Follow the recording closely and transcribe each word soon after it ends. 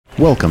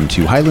Welcome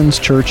to Highlands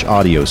Church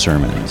Audio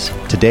Sermons.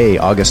 Today,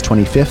 August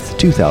 25th,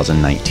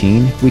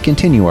 2019, we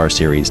continue our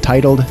series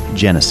titled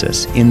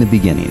Genesis in the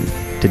Beginning.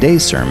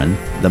 Today's sermon,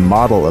 The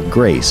Model of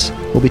Grace,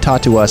 will be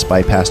taught to us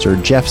by Pastor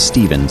Jeff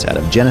Stevens out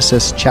of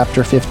Genesis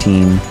chapter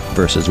 15,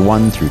 verses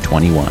 1 through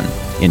 21.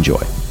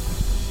 Enjoy.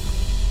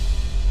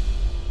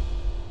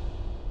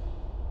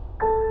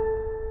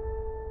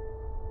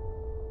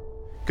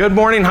 Good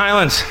morning,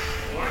 Highlands.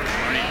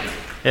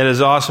 It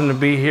is awesome to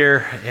be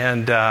here,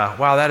 and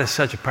wow, that is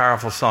such a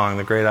powerful song,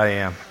 The Great I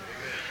Am.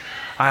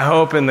 I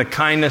hope in the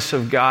kindness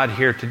of God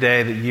here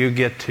today that you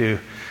get to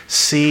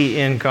see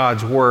in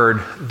God's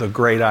Word the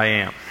Great I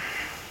Am.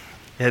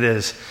 It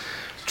is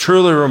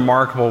truly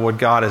remarkable what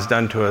God has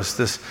done to us.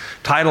 This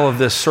title of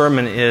this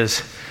sermon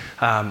is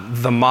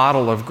The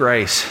Model of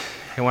Grace.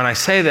 And when I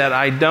say that,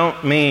 I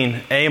don't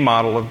mean a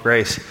model of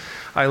grace.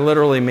 I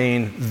literally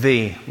mean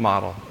the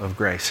model of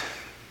grace.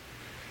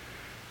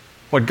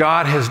 What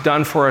God has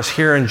done for us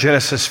here in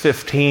Genesis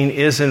 15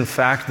 is, in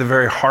fact, the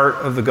very heart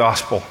of the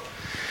gospel.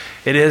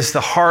 It is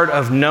the heart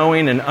of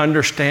knowing and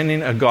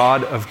understanding a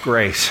God of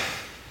grace.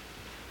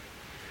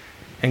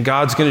 And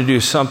God's going to do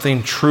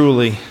something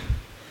truly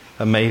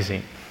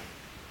amazing.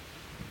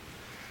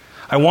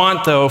 I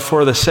want, though,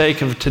 for the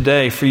sake of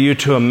today, for you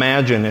to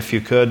imagine, if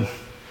you could,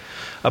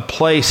 a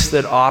place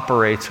that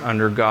operates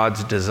under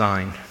God's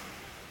design.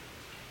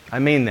 I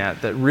mean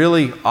that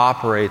really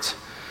operates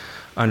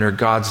under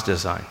God's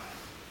design.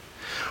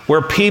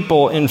 Where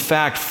people, in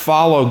fact,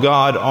 follow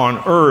God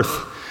on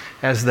earth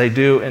as they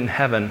do in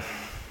heaven.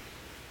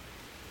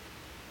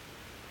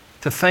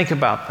 To think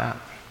about that.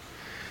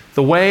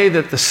 The way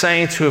that the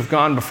saints who have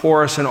gone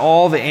before us and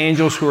all the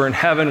angels who are in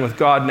heaven with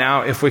God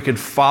now, if we could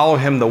follow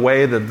Him the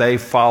way that they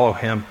follow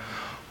Him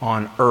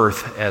on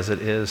earth as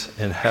it is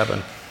in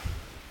heaven.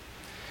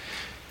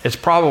 It's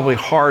probably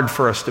hard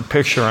for us to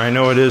picture. I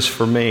know it is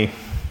for me.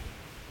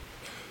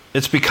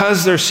 It's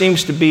because there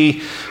seems to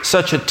be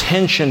such a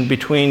tension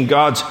between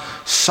God's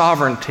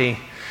sovereignty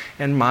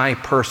and my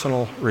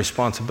personal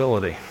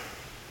responsibility.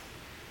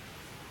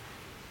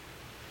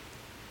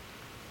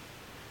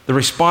 The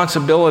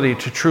responsibility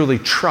to truly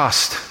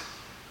trust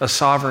a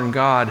sovereign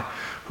God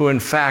who in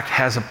fact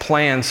has a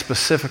plan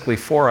specifically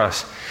for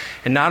us.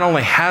 And not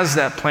only has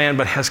that plan,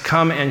 but has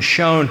come and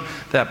shown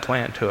that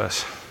plan to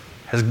us.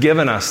 Has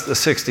given us the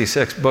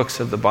 66 books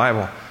of the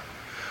Bible.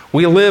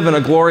 We live in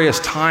a glorious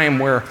time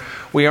where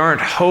we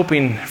aren't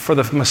hoping for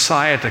the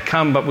Messiah to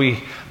come, but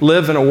we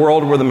live in a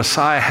world where the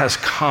Messiah has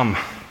come,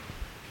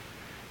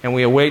 and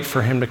we await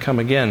for Him to come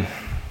again.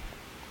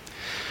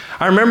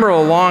 I remember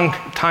a long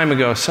time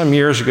ago, some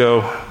years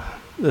ago,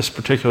 this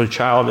particular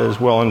child is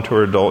well into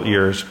her adult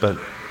years, but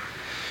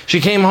she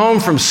came home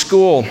from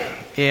school,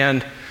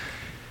 and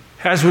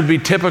as would be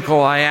typical,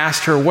 I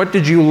asked her, "What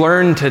did you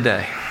learn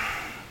today?"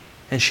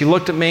 And she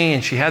looked at me,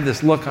 and she had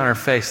this look on her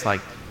face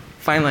like,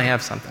 "Finally I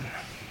have something."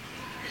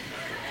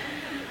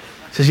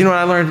 She says, "You know what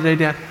I learned today,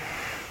 Dad?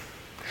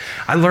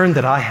 I learned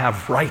that I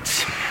have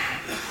rights."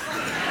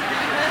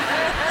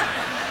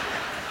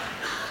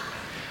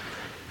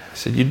 I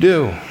said, "You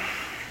do.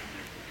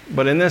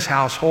 But in this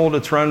household,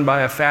 it's run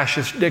by a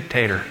fascist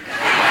dictator."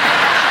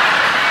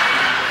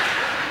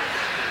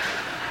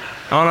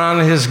 On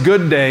his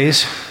good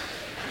days,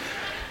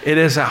 it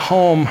is a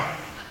home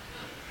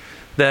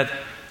that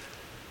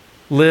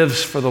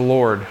lives for the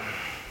Lord.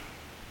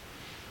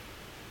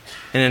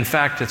 And in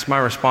fact, it's my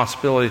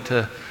responsibility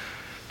to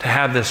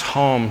have this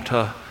home,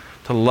 to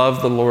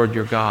love the Lord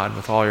your God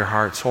with all your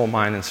heart, soul,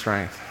 mind, and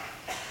strength.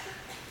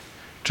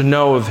 To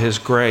know of His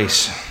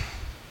grace.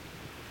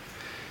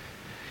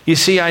 You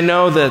see, I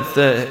know that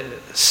the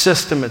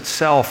system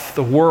itself,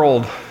 the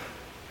world,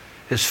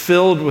 is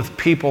filled with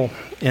people,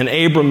 and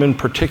Abram in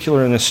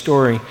particular in this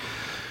story,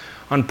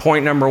 on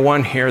point number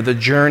 1 here, the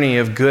journey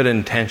of good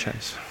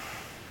intentions.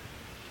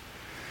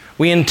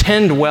 We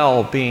intend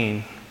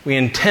well-being. We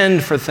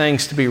intend for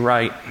things to be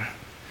right.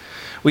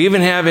 We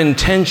even have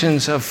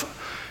intentions of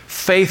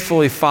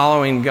faithfully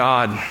following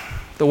God,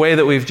 the way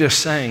that we've just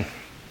sang.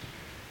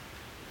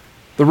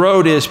 The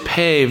road is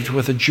paved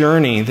with a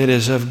journey that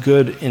is of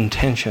good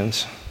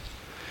intentions.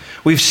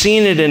 We've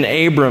seen it in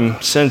Abram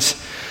since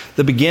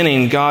the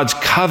beginning, God's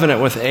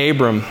covenant with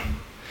Abram,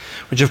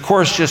 which of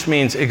course just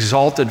means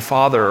exalted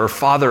father or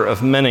father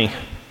of many.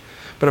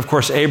 But of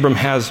course, Abram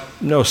has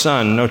no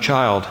son, no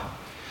child.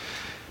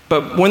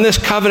 But when this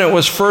covenant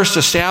was first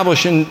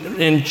established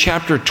in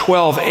chapter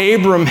 12,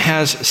 Abram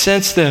has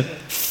since then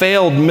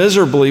failed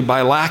miserably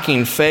by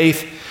lacking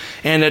faith,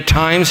 and at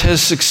times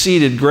has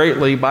succeeded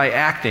greatly by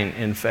acting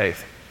in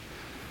faith.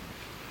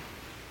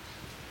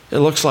 It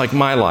looks like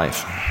my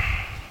life.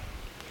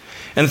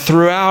 And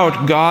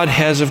throughout, God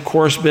has, of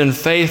course, been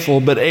faithful,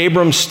 but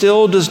Abram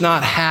still does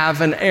not have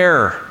an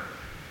heir.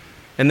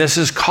 And this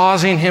is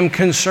causing him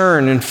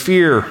concern and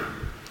fear.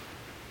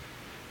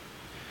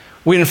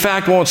 We, in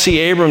fact, won't see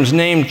Abram's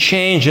name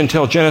change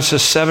until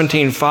Genesis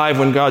 17:5,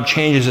 when God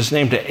changes his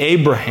name to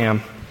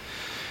Abraham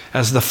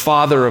as the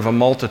father of a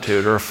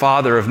multitude, or a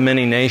father of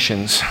many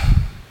nations.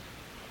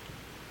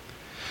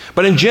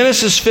 But in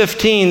Genesis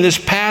 15, this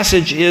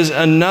passage is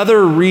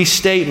another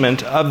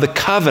restatement of the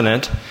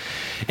covenant,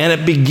 and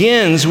it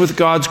begins with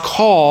God's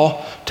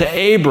call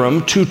to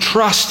Abram to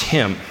trust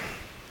him.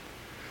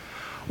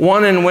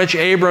 One in which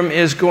Abram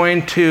is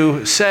going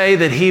to say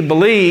that he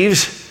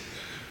believes,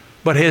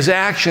 but his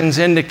actions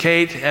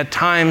indicate at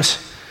times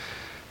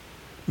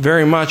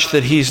very much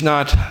that he's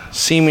not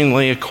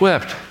seemingly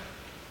equipped.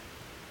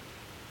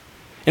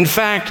 In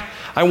fact,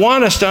 I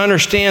want us to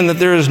understand that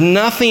there is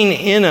nothing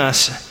in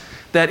us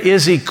that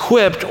is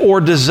equipped or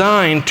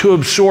designed to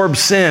absorb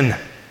sin.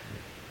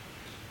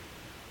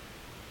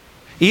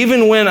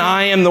 Even when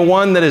I am the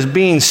one that is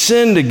being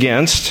sinned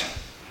against,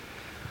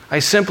 I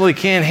simply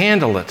can't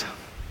handle it.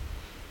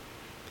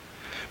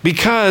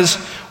 Because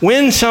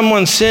when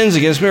someone sins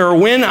against me, or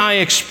when I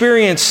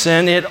experience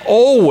sin, it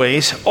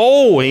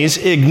always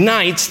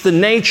ignites the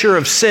nature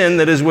of sin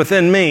that is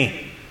within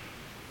me.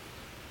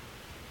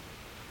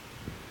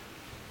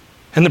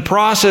 And the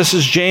process,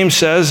 as James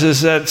says,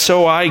 is that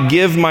so I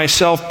give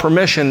myself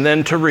permission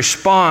then to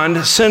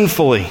respond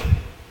sinfully.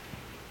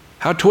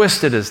 How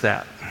twisted is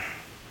that?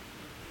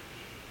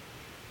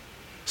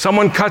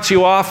 Someone cuts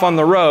you off on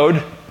the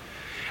road,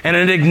 and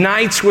it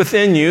ignites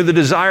within you the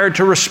desire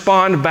to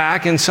respond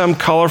back in some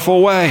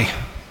colorful way.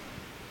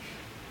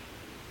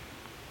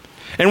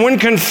 And when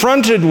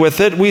confronted with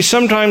it, we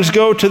sometimes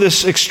go to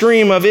this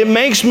extreme of, it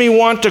makes me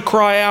want to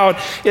cry out,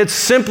 it's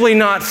simply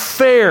not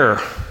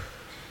fair.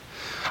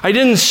 I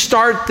didn't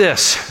start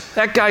this.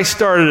 That guy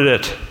started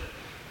it.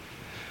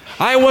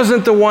 I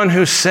wasn't the one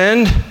who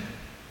sinned.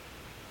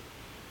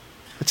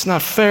 It's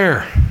not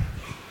fair.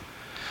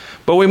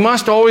 But we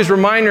must always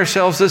remind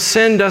ourselves that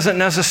sin doesn't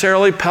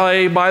necessarily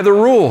play by the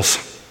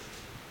rules.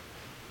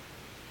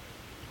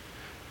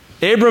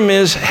 Abram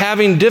is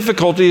having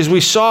difficulties. We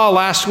saw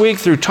last week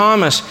through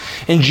Thomas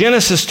in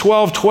Genesis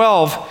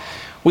 12:12.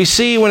 We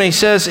see when he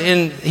says,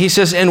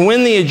 and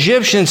when the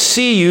Egyptians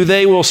see you,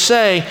 they will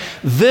say,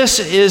 this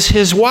is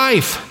his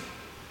wife.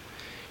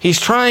 He's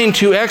trying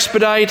to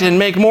expedite and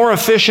make more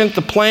efficient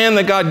the plan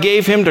that God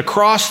gave him to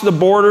cross the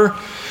border.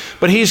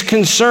 But he's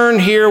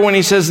concerned here when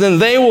he says, then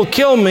they will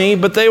kill me,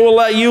 but they will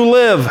let you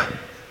live.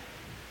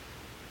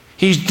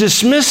 He's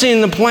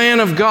dismissing the plan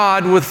of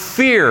God with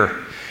fear,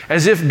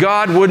 as if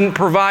God wouldn't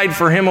provide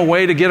for him a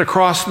way to get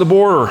across the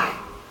border.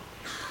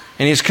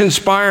 And he's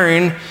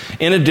conspiring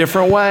in a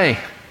different way.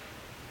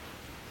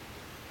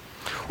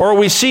 Or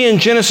we see in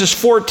Genesis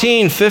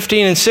 14,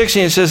 15, and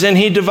 16, it says, and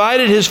he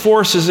divided his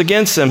forces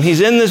against them.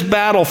 He's in this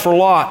battle for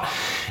Lot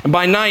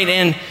by night,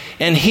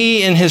 and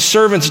he and his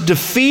servants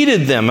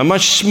defeated them. A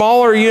much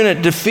smaller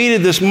unit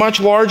defeated this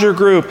much larger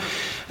group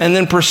and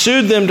then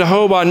pursued them to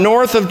Hobah,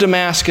 north of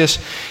Damascus.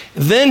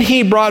 Then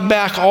he brought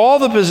back all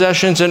the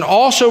possessions and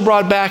also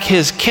brought back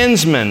his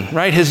kinsman,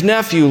 right, his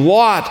nephew,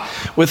 Lot,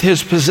 with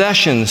his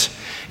possessions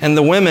and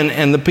the women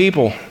and the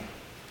people.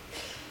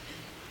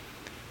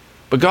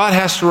 But God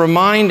has to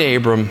remind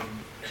Abram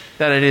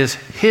that it is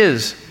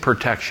his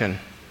protection,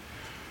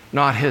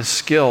 not his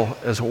skill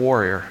as a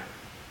warrior.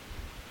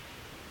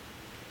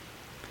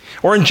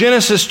 Or in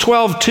Genesis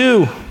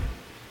 12:2,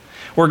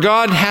 where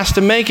God has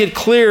to make it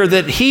clear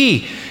that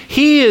He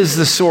is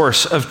the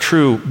source of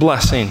true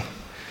blessing.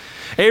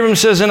 Abram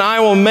says, and I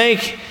will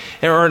make,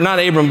 or not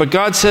Abram, but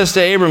God says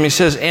to Abram, He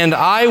says, and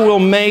I will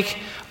make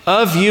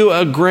of you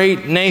a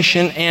great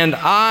nation, and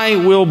I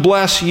will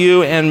bless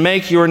you and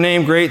make your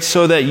name great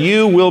so that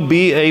you will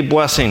be a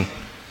blessing.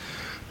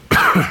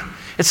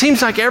 It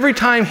seems like every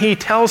time He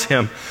tells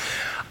him,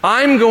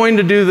 I'm going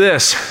to do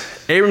this,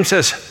 Abram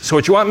says, so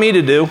what you want me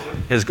to do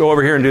is go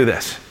over here and do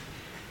this.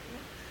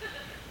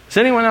 Is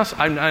anyone else?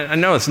 I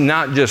know it's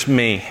not just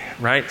me,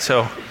 right?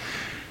 So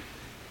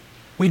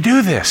we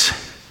do this.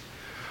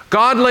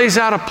 God lays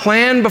out a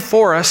plan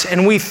before us,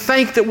 and we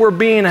think that we're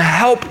being a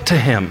help to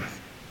Him,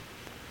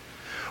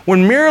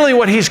 when merely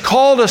what He's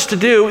called us to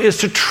do is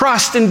to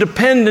trust and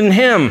depend in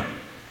Him.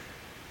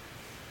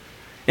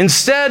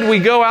 Instead, we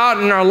go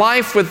out in our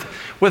life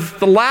with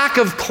the lack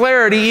of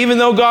clarity, even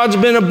though God's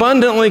been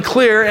abundantly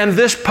clear, and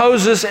this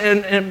poses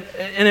an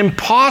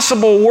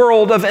impossible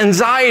world of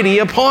anxiety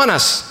upon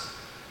us.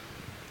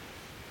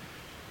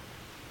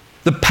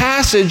 The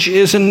passage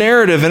is a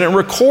narrative, and it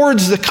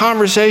records the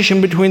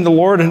conversation between the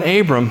Lord and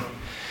Abram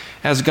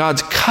as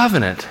God's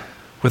covenant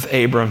with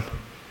Abram.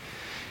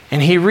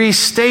 And He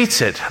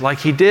restates it like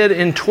He did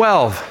in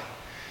 12.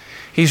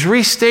 He's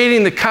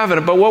restating the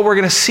covenant, but what we're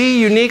going to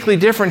see uniquely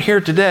different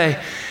here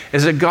today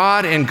is that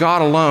God and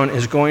God alone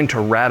is going to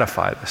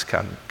ratify this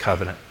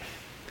covenant.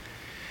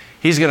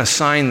 He's going to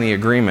sign the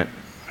agreement.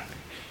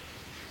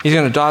 He's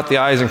going to dot the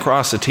I's and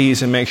cross the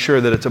T's and make sure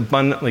that it's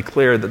abundantly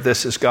clear that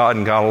this is God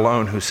and God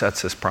alone who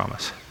sets this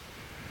promise.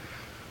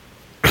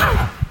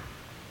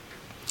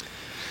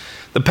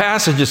 The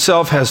passage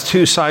itself has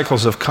two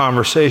cycles of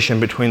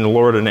conversation between the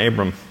Lord and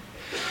Abram.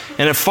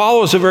 And it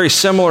follows a very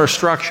similar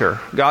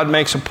structure. God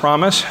makes a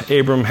promise,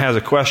 Abram has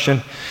a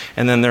question,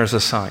 and then there's a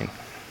sign.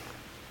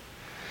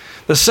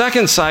 The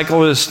second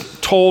cycle is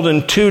told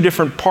in two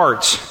different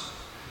parts,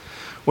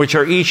 which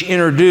are each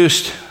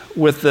introduced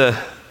with the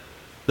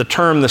the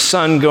term the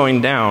sun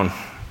going down.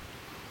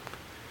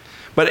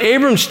 But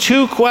Abram's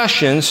two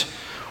questions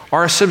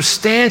are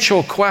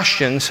substantial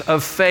questions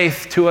of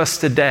faith to us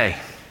today.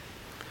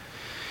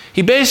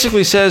 He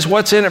basically says,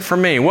 what's in it for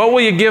me? What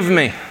will you give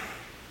me?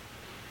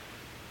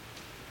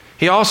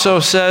 He also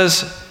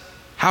says,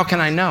 how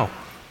can I know?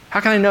 How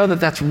can I know that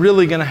that's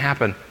really going to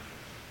happen?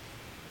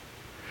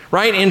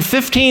 Right? In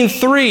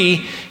 15:3,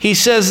 he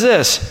says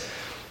this,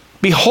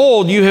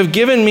 "Behold, you have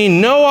given me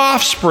no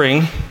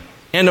offspring,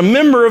 and a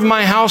member of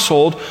my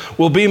household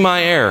will be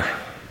my heir."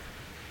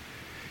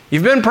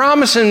 You've been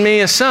promising me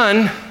a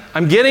son.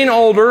 I'm getting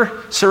older.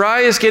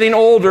 Sarai is getting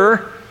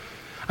older.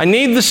 I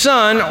need the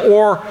son,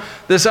 or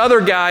this other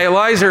guy,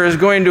 Eliezer, is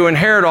going to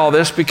inherit all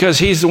this because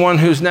he's the one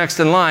who's next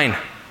in line.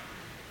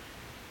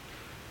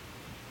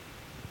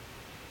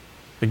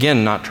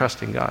 Again, not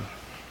trusting God.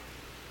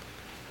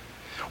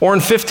 Or in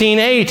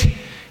 15:8,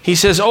 he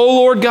says, "O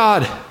Lord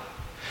God,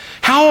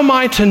 how am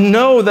I to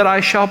know that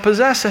I shall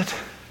possess it?"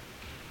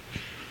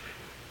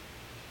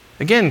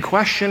 Again,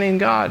 questioning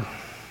God.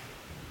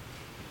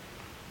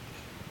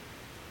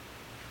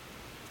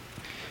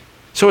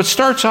 So it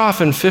starts off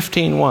in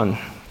 15:1.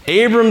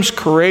 Abram's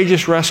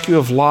courageous rescue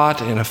of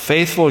Lot and a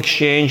faithful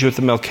exchange with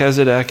the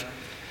Melchizedek.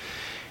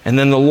 And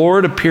then the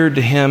Lord appeared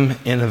to him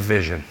in a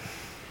vision.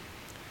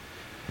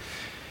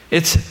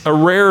 It's a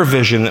rare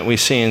vision that we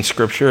see in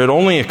Scripture. It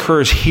only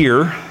occurs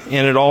here,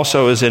 and it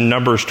also is in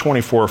Numbers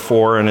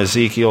 24:4 and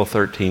Ezekiel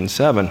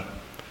 13:7.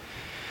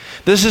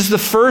 This is the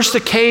first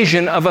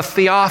occasion of a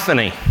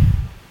theophany.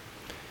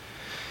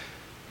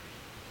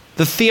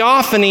 The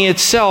theophany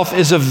itself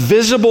is a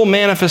visible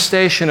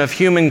manifestation of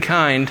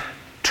humankind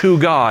to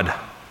God,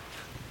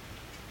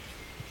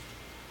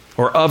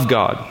 or of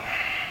God.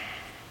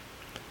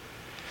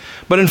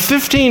 But in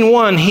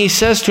 15:1, he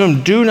says to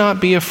him, "Do not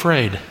be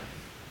afraid."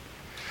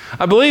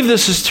 I believe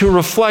this is to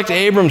reflect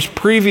Abram's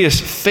previous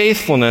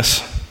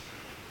faithlessness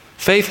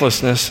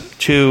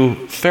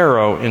to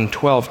Pharaoh in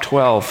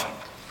 12:12.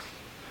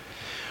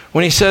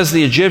 When he says,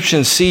 "The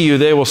Egyptians see you,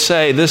 they will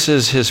say, 'This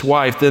is his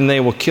wife,' then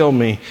they will kill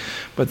me,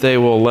 but they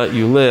will let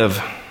you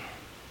live."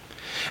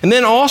 And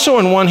then also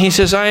in 1, he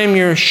says, "I am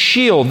your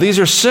shield." These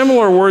are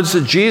similar words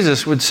that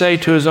Jesus would say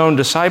to his own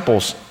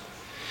disciples.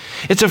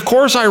 It's of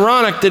course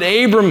ironic that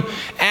Abram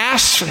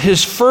asks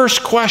his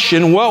first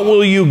question, "What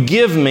will you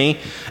give me?"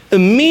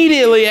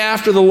 immediately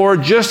after the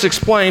Lord just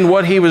explained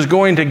what he was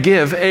going to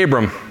give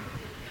Abram.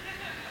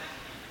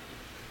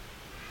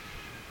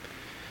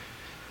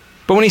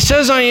 But when he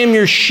says, "I am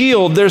your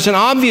shield," there's an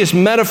obvious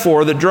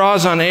metaphor that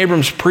draws on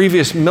Abram's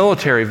previous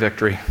military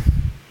victory.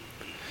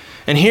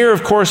 And here,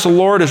 of course, the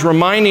Lord is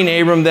reminding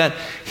Abram that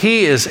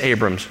he is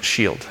Abram's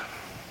shield.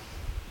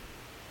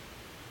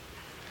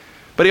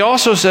 But he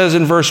also says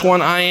in verse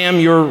 1, "I am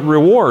your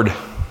reward."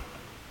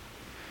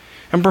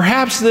 And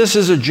perhaps this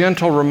is a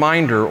gentle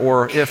reminder,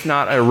 or if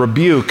not a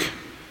rebuke,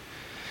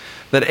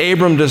 that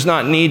Abram does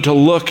not need to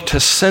look to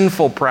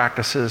sinful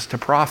practices to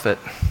profit,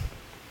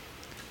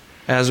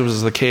 as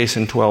was the case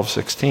in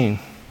 12:16.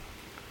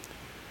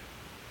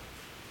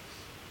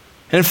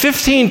 And in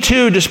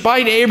 15:2,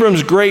 despite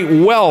Abram's great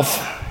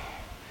wealth,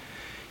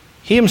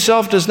 he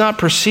himself does not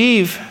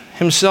perceive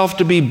himself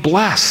to be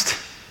blessed,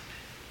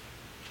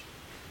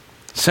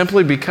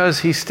 simply because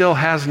he still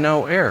has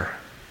no heir.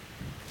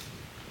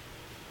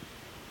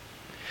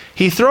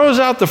 He throws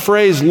out the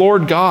phrase,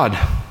 "Lord God."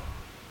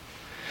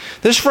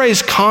 This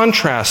phrase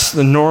contrasts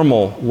the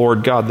normal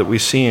Lord God that we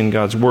see in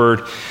God's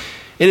Word.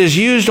 It is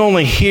used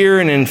only here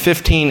and in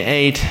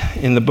 15:8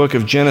 in the book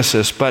of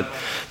Genesis, but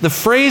the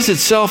phrase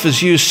itself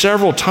is used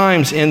several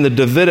times in the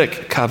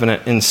Davidic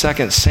covenant in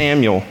 2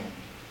 Samuel.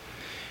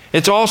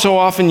 It's also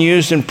often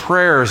used in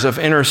prayers of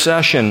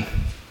intercession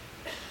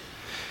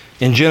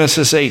in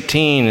Genesis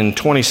 18 and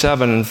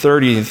 27 and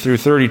 30 through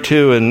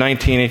 32 and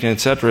 19, 18,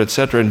 etc.,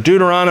 etc. In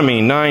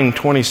Deuteronomy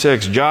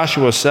 9:26,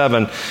 Joshua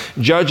 7,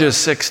 Judges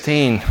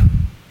 16.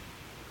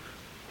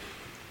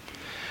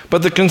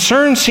 But the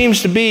concern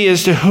seems to be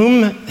as to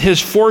whom his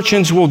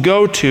fortunes will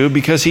go to,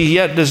 because he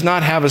yet does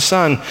not have a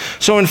son.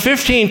 So in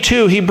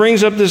 15:2, he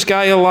brings up this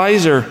guy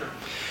Eliezer,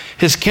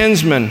 his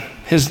kinsman,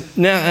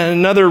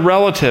 another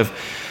relative.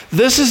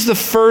 This is the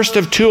first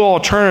of two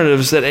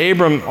alternatives that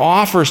Abram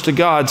offers to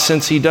God,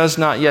 since he does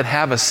not yet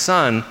have a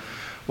son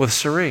with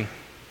Sarai.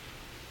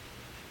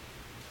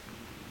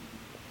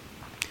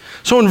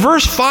 So in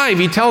verse 5,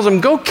 he tells him,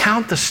 "Go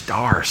count the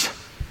stars."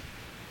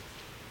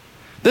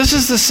 This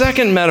is the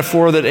second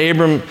metaphor that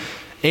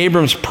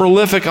Abram's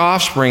prolific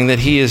offspring that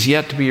he is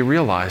yet to be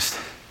realized.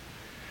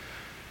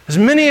 As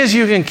many as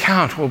you can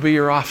count will be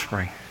your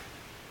offspring.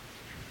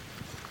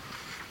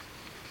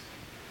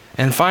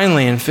 And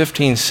finally, in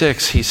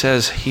 15:6, he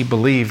says he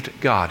believed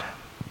God.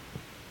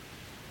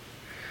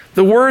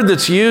 The word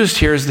that's used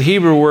here is the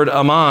Hebrew word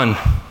aman.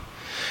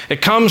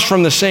 It comes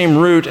from the same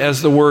root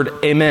as the word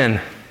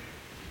amen.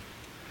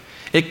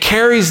 It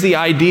carries the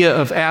idea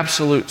of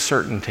absolute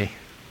certainty.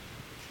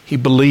 He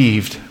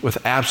believed with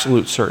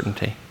absolute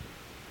certainty.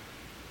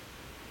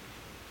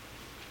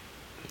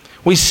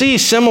 We see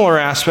similar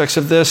aspects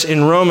of this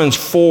in Romans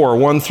 4,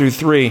 1 through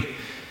 3.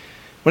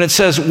 when it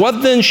says,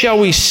 "What then shall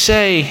we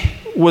say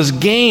was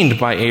gained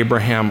by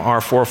Abraham,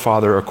 our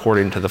forefather,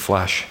 according to the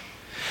flesh?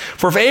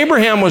 For if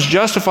Abraham was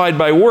justified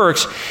by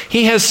works,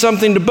 he has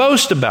something to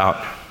boast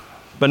about,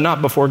 but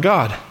not before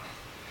God.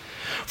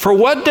 For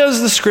what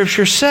does the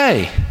Scripture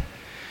say?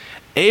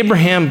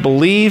 Abraham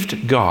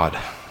believed God,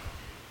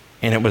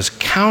 and it was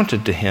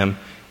counted to him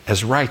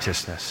as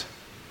righteousness."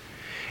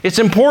 It's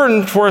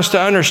important for us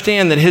to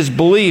understand that his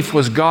belief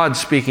was God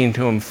speaking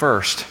to him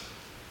first,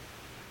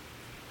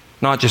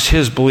 not just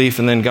his belief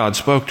and then God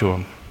spoke to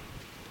him.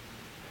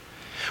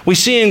 We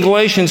see in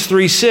Galatians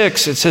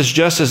 3:6, it says,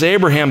 "Just as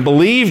Abraham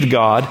believed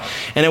God,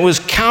 and it was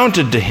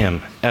counted to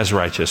him as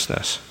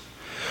righteousness."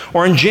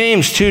 Or in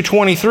James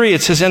 2:23,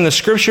 it says, "And the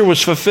Scripture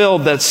was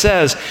fulfilled that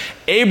says,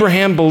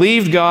 Abraham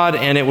believed God,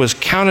 and it was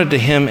counted to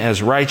him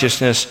as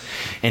righteousness,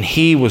 and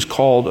he was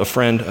called a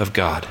friend of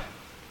God."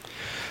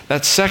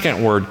 That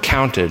second word,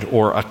 counted,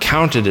 or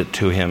accounted it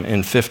to him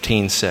in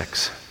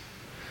 15:6.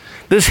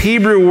 This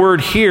Hebrew word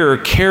here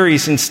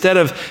carries, instead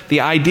of the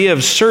idea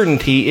of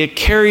certainty, it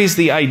carries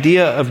the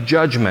idea of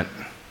judgment.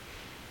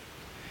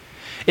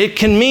 It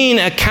can mean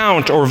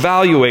account or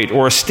evaluate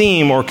or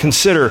esteem or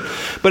consider.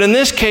 But in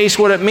this case,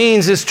 what it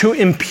means is to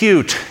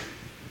impute,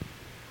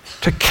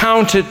 to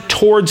count it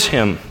towards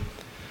him.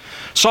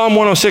 Psalm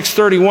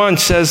 106:31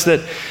 says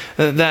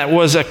that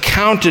was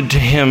accounted to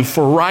him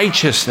for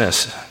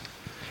righteousness.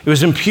 It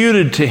was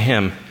imputed to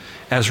him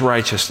as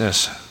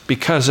righteousness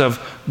because of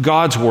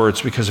God's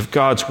words, because of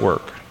God's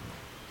work.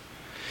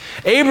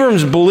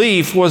 Abram's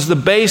belief was the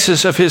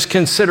basis of his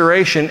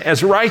consideration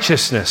as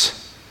righteousness.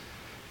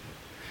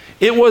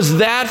 It was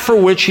that for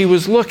which he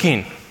was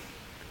looking.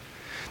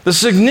 The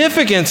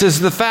significance is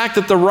the fact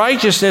that the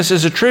righteousness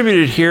is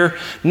attributed here,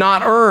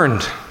 not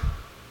earned.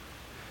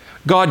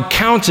 God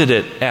counted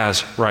it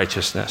as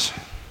righteousness.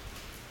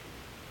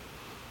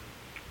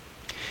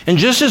 And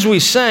just as we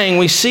sang,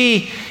 we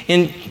see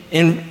in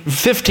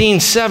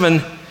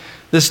 15:7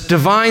 this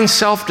divine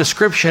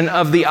self-description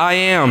of the I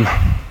am.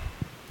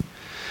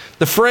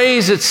 The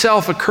phrase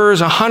itself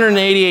occurs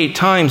 188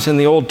 times in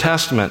the Old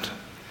Testament.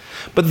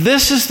 But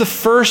this is the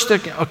first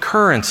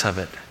occurrence of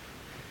it.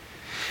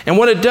 And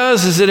what it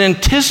does is it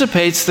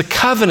anticipates the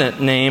covenant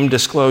name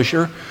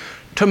disclosure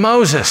to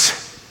Moses.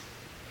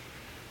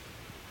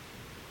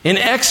 In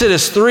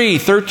Exodus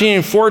 3:13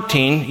 and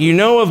 14, you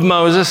know of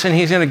Moses, and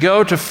he's going to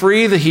go to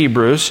free the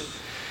Hebrews.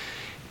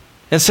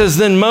 It says,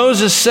 "Then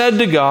Moses said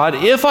to God,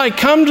 if I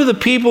come to the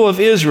people of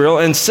Israel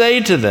and say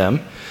to them,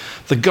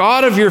 the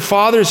God of your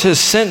fathers has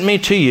sent me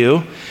to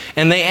you,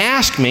 and they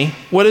ask me,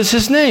 what is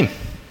his name?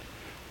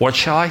 What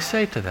shall I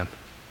say to them?"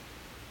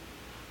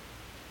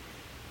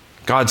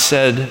 God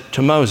said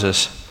to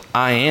Moses,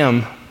 "I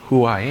am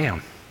who I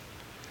am."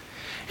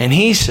 And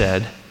he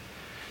said,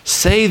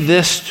 "Say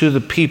this to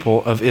the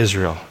people of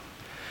Israel,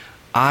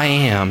 I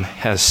am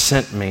has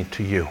sent me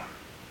to you."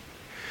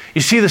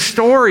 You see, the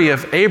story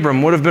of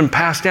Abram would have been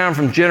passed down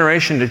from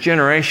generation to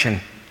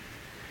generation.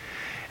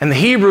 And the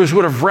Hebrews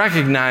would have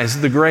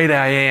recognized the great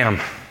I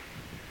am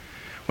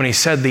when he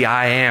said, "The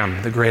I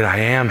am, the great I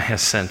am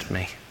has sent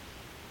me."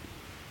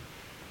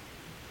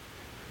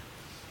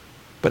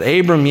 But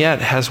Abram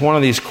yet has one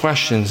of these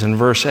questions in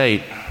verse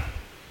 8.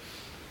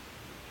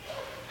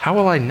 How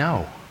will I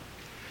know?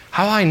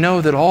 How will I know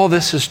that all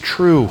this is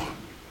true?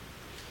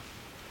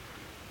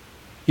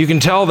 You can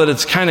tell that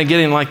it's kind of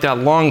getting like that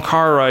long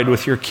car ride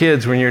with your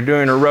kids when you're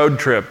doing a road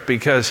trip,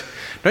 because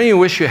don't you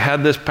wish you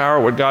had this power?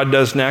 What God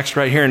does next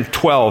right here in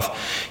 12,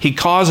 he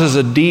causes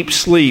a deep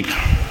sleep.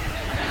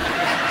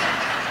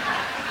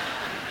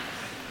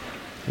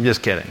 I'm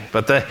just kidding.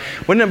 But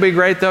wouldn't it be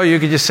great though? You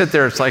could just sit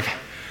there. It's like,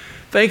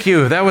 thank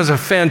you. That was a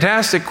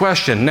fantastic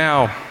question.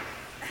 Now,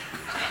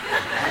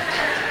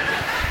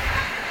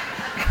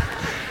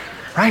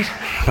 right?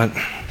 But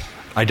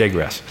I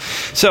digress.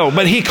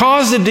 But he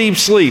caused a deep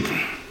sleep.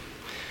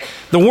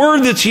 The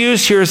word that's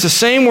used here is the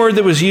same word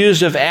that was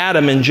used of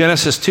Adam in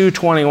Genesis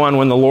 2:21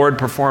 when the Lord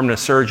performed a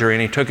surgery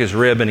and he took his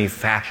rib and he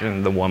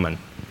fashioned the woman.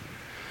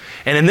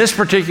 And in this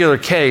particular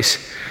case,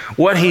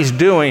 what he's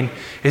doing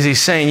is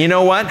he's saying, you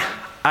know what?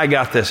 I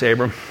got this,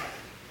 Abram.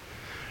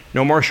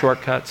 No more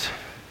shortcuts.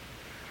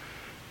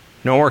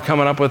 No more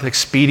coming up with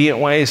expedient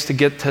ways to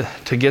get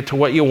to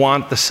what you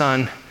want, the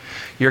son.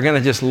 You're going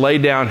to just lay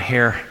down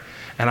here,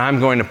 and I'm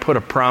going to put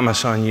a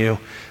promise on you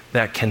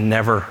that can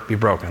never be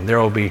broken. There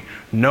will be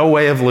no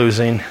way of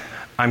losing.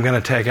 I'm going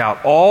to take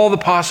out all the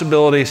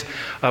possibilities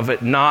of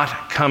it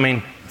not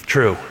coming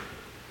true.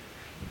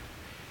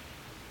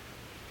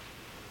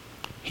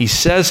 He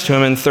says to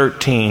him in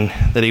 13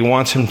 that he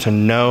wants him to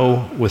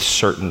know with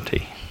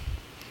certainty.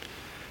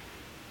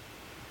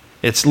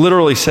 It's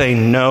literally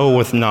saying know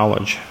with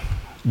knowledge.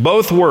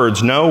 Both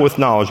words, know with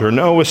knowledge or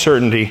know with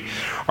certainty,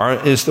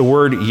 is the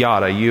word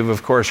yada. You've,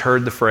 of course,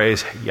 heard the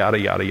phrase yada,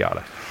 yada,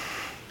 yada.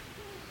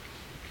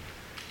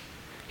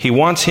 He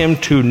wants him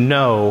to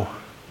know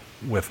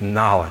with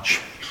knowledge,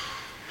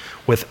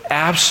 with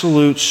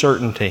absolute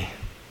certainty.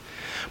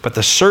 But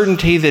the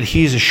certainty that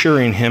he's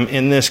assuring him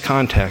in this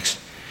context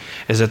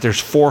is that there's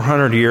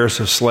 400 years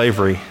of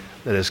slavery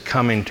that is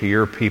coming to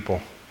your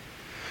people.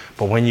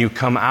 But when you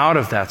come out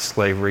of that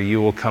slavery,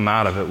 you will come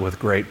out of it with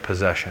great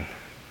possession.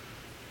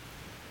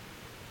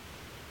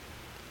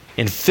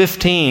 In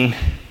 15,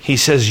 he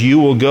says, you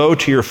will go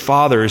to your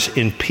fathers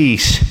in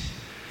peace.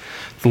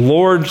 The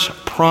Lord's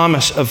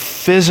promise of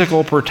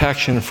physical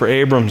protection for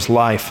Abram's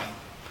life.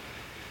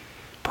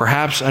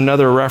 Perhaps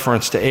another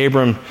reference to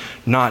Abram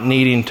not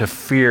needing to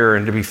fear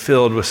and to be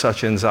filled with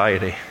such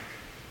anxiety.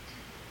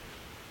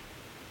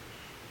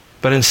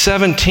 But in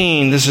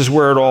 17, this is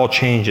where it all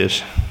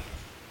changes.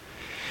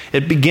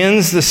 It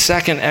begins the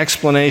second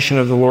explanation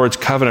of the Lord's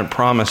covenant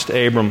promise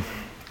to Abram.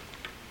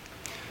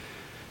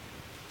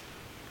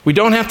 We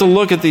don't have to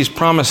look at these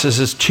promises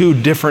as two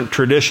different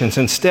traditions.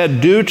 Instead,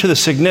 due to the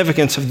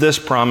significance of this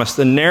promise,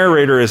 the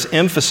narrator is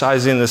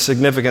emphasizing the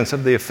significance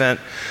of the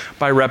event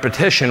by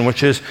repetition,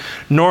 which is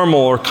normal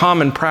or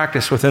common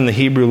practice within the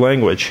Hebrew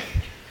language.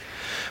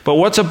 But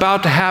what's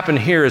about to happen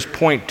here is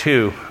point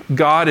 2.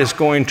 God is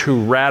going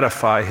to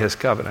ratify his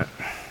covenant.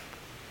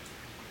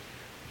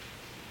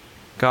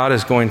 God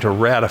is going to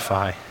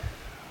ratify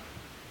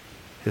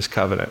his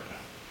covenant.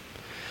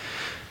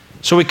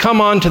 So we come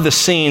on to the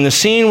scene. The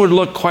scene would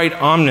look quite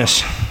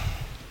ominous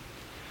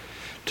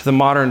to the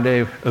modern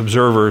day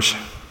observers.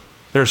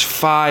 There's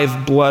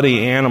 5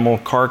 bloody animal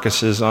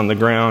carcasses on the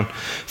ground.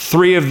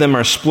 3 of them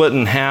are split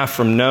in half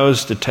from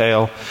nose to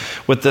tail,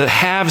 with the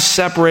halves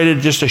separated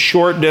just a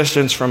short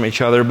distance from each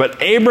other.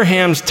 But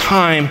Abraham's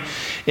time,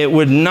 it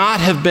would not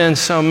have been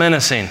so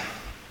menacing.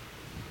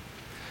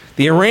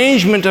 The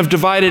arrangement of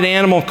divided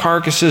animal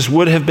carcasses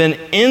would have been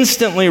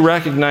instantly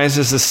recognized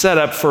as the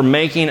setup for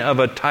making of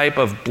a type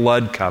of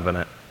blood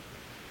covenant,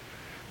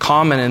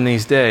 common in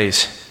these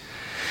days.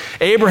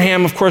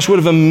 Abraham, of course, would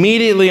have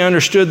immediately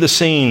understood the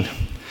scene.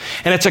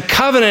 And it's a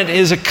covenant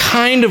is a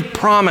kind of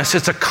promise.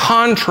 It's a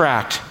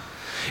contract.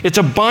 It's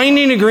a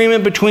binding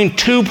agreement between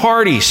 2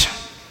 parties.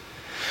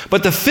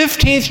 But the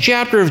 15th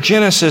chapter of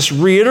Genesis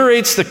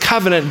reiterates the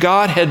covenant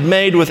God had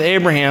made with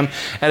Abraham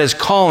at his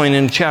calling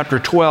in chapter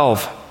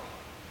 12.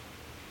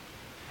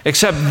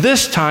 Except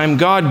this time,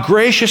 God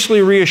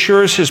graciously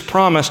reassures his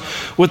promise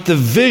with the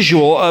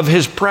visual of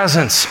his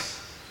presence.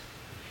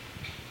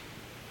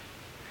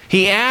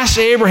 He asks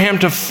Abraham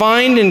to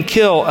find and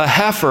kill a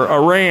heifer, a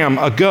ram,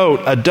 a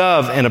goat, a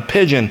dove, and a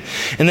pigeon.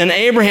 And then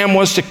Abraham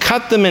was to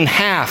cut them in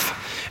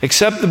half,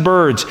 except the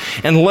birds,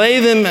 and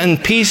lay them in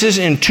pieces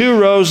in 2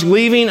 rows,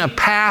 leaving a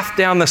path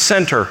down the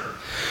center.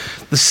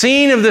 The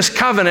scene of this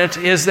covenant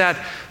is that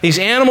these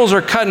animals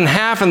are cut in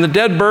half and the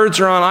dead birds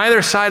are on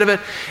either side of it,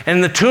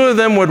 and the 2 of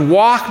them would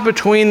walk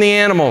between the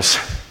animals,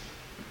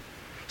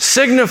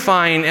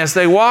 signifying as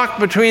they walk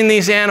between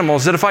these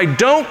animals that if I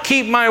don't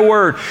keep my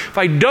word, if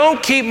I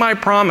don't keep my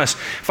promise,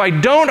 if I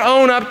don't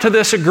own up to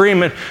this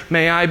agreement,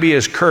 may I be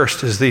as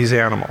cursed as these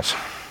animals.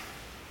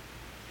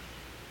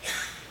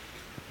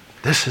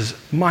 This is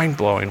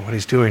mind-blowing what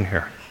he's doing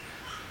here.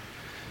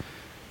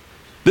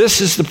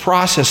 This is the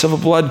process of a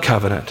blood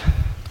covenant.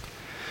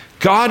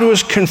 God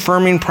was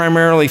confirming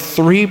primarily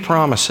 3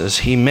 promises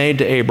he made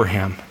to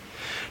Abraham.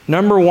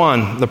 Number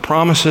 1, the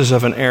promises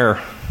of an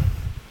heir,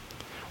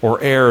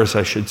 or heirs,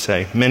 I should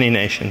say, many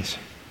nations.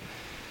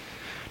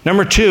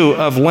 Number 2,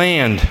 of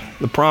land,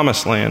 the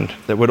promised land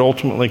that would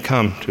ultimately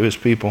come to his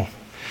people.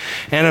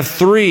 And of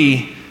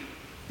 3,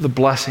 the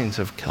blessings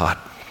of God.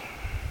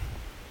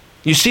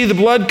 You see, the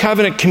blood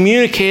covenant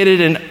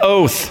communicated an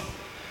oath.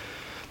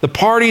 The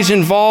parties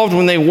involved,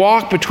 when they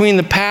walk between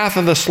the path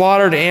of the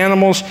slaughtered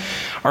animals,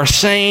 are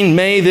saying,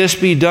 may this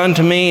be done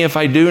to me if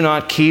I do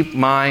not keep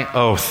my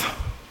oath.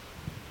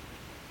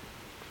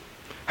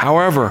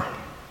 However,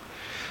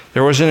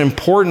 there was an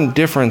important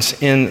difference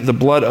in the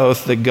blood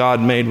oath that God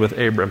made with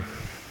Abram.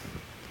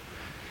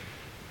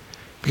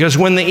 Because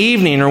when the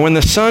evening, or when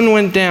the sun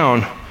went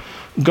down,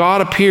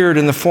 God appeared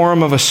in the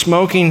form of a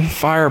smoking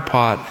fire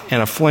pot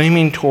and a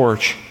flaming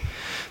torch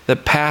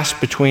that passed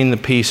between the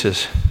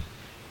pieces.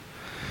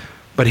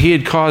 But he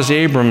had caused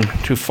Abram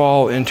to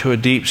fall into a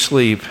deep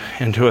sleep,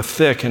 into a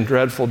thick and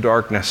dreadful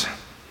darkness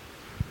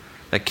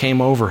that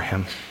came over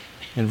him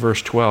in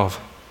verse 12.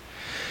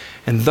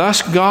 And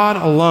thus God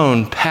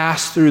alone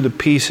passed through the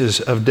pieces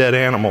of dead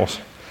animals.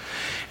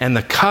 And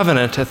the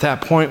covenant at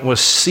that point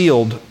was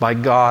sealed by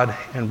God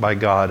and by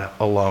God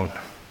alone.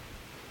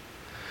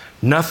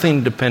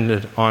 Nothing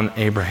depended on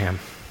Abraham.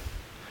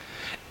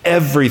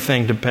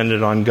 Everything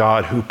depended on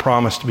God, who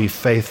promised to be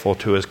faithful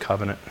to his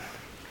covenant.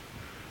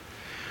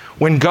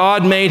 When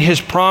God made his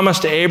promise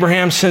to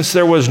Abraham, since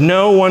there was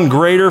no one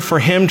greater for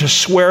him to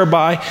swear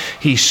by,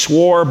 he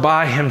swore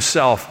by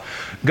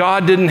himself.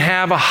 God didn't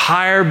have a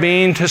higher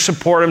being to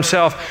support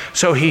himself,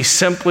 so he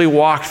simply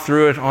walked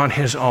through it on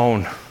his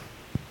own.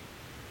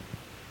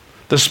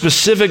 The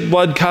specific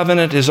blood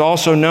covenant is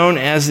also known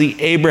as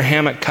the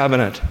Abrahamic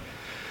covenant.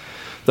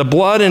 The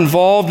blood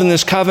involved in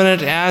this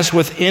covenant, as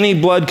with any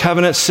blood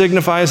covenant,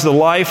 signifies the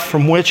life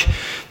from which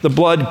the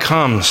blood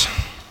comes.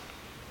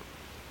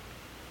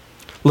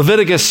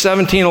 Leviticus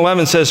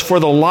 17:11 says, "For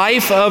the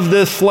life of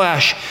the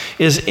flesh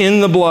is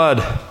in the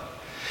blood,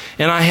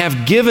 and I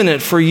have given it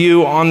for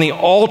you on the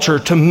altar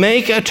to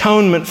make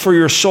atonement for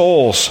your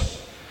souls.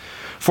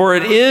 For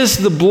it is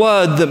the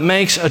blood that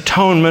makes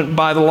atonement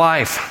by the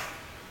life.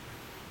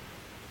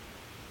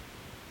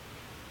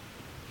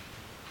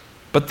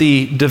 But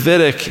the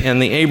Davidic and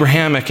the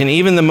Abrahamic and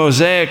even the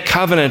Mosaic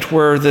covenant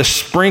were the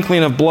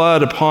sprinkling of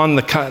blood upon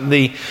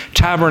the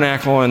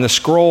tabernacle and the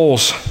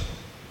scrolls.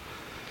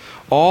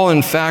 All,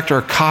 in fact,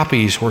 are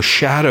copies or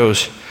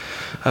shadows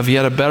of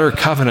yet a better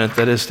covenant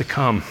that is to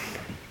come.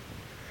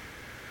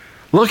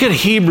 Look at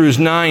Hebrews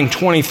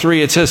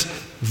 9:23. It says,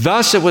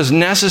 "Thus it was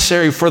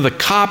necessary for the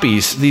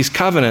copies, these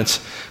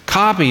covenants,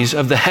 copies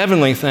of the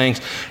heavenly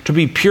things, to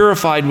be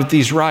purified with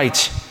these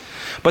rites.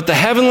 But the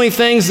heavenly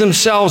things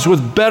themselves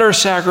with better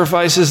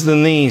sacrifices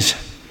than these."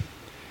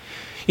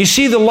 You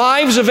see, the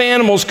lives of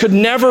animals could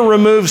never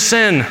remove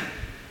sin.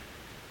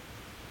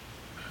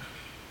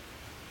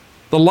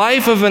 The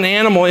life of an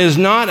animal is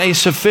not a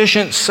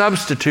sufficient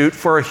substitute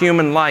for a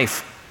human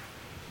life.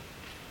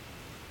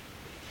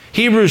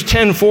 Hebrews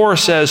 10:4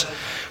 says,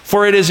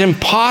 "For it is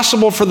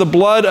impossible for the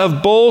blood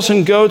of bulls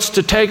and goats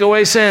to take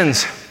away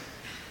sins."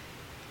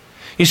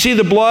 You see,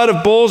 the blood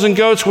of bulls and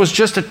goats was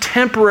just a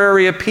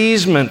temporary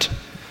appeasement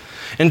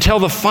until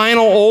the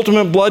final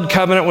ultimate blood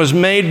covenant was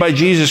made by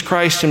Jesus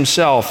Christ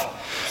himself,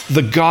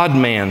 the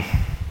God-man.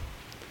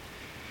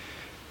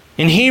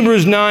 In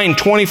Hebrews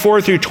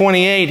 9:24 through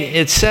 28,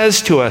 it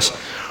says to us,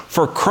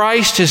 "For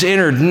Christ has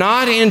entered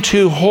not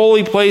into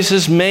holy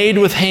places made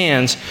with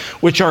hands,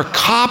 which are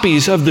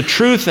copies of the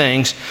true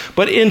things,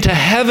 but into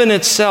heaven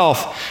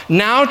itself,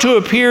 now to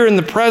appear in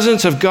the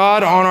presence of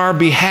God on our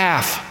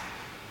behalf."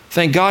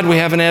 Thank God we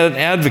have an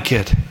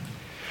advocate.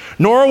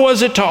 "Nor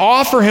was it to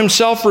offer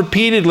himself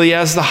repeatedly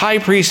as the high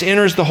priest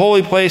enters the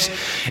holy place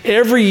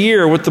every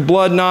year with the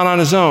blood not on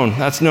his own."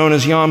 That's known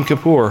as Yom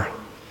Kippur.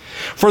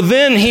 "For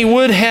then he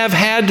would have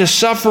had to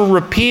suffer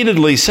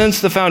repeatedly since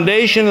the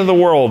foundation of the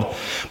world.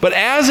 But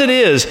as it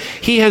is,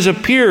 he has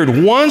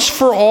appeared once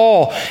for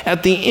all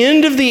at the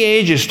end of the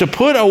ages to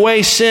put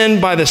away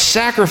sin by the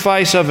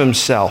sacrifice of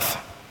himself.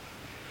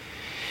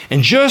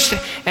 And just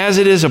as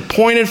it is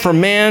appointed for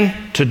man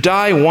to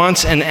die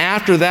once, and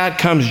after that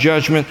comes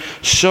judgment,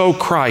 so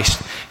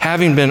Christ,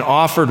 having been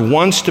offered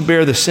once to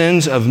bear the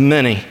sins of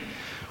many,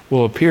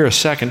 will appear a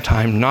second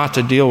time, not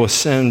to deal with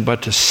sin,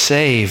 but to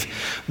save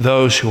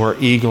those who are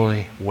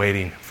eagerly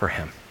waiting for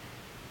him."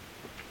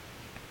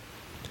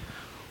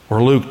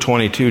 Or Luke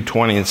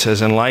 22:20, it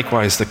says, "And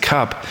likewise the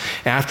cup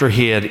after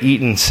he had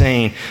eaten,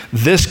 saying,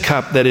 This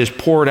cup that is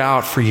poured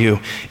out for you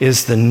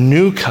is the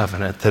new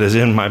covenant that is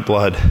in my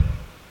blood."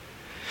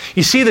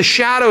 You see, the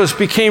shadows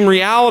became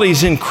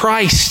realities in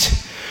Christ,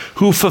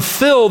 who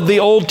fulfilled the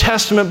Old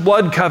Testament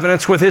blood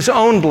covenants with his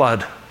own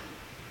blood.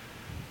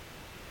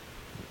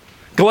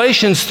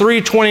 Galatians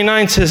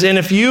 3:29 says, "And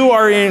if you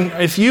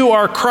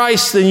are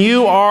Christ, then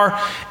you are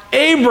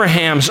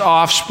Abraham's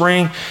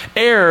offspring,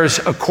 heirs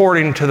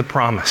according to the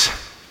promise."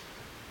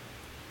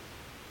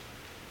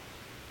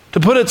 To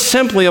put it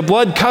simply, a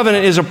blood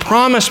covenant is a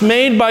promise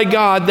made by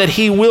God that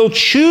he will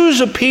choose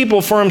a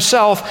people for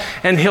himself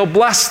and he'll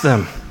bless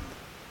them.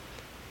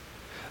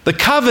 The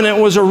covenant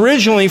was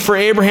originally for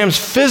Abraham's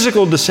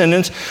physical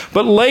descendants,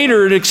 but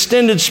later it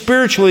extended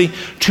spiritually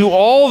to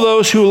all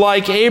those who,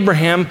 like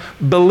Abraham,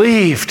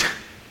 believed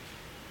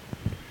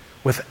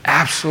with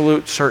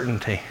absolute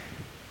certainty,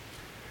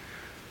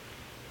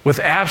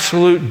 with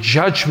absolute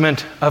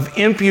judgment of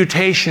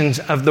imputations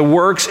of the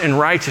works and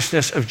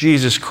righteousness of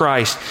Jesus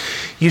Christ.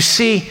 You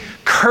see,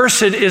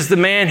 cursed is the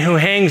man who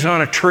hangs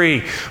on a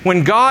tree.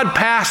 When God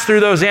passed through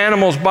those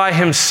animals by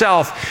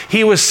himself,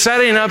 he was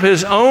setting up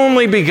his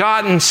only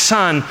begotten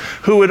Son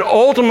who would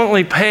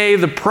ultimately pay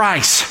the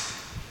price.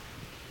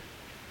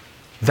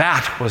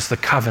 That was the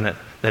covenant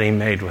that he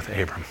made with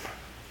Abram.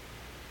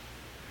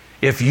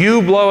 If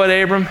you blow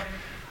it, Abram,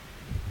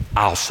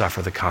 I'll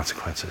suffer the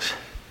consequences.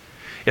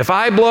 If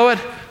I blow it,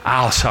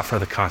 I'll suffer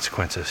the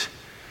consequences.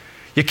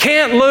 You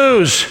can't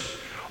lose.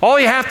 All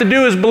you have to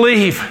do is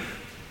believe.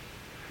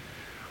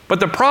 But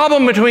the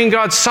problem between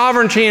God's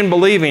sovereignty and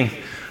believing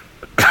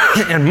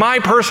and my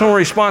personal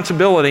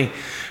responsibility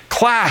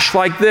clash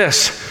like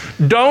this.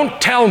 Don't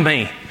tell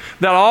me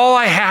that all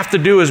I have to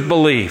do is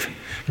believe.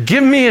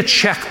 Give me a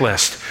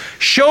checklist.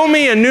 Show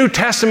me a New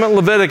Testament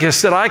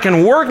Leviticus that I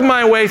can work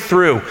my way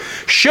through.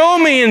 Show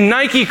me in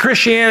Nike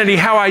Christianity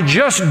how I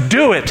just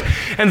do it,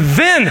 and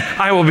then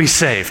I will be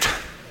saved.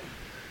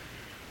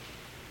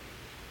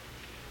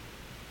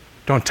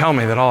 Don't tell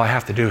me that all I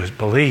have to do is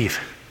believe.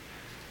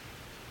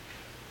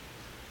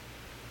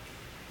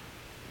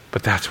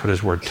 But that's what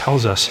his word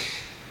tells us.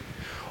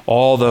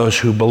 All those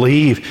who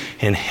believe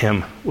in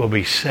him will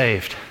be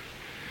saved.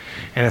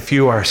 And if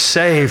you are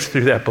saved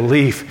through that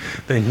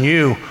belief, then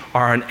you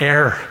are an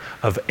heir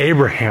of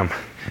Abraham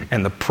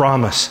and the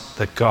promise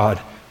that God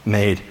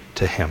made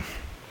to him.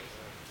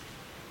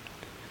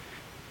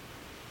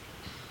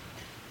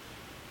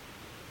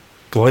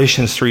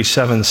 Galatians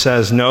 3:7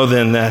 says, "Know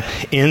then that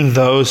in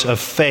those of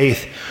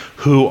faith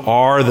who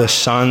are the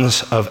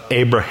sons of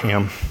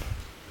Abraham,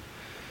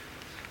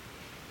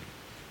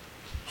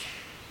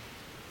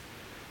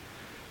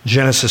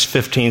 Genesis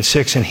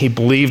 15:6, and he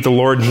believed the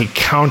Lord and he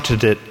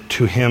counted it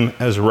to him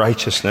as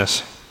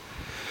righteousness.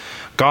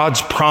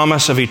 God's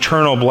promise of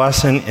eternal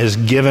blessing is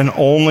given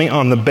only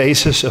on the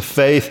basis of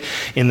faith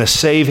in the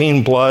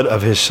saving blood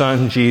of his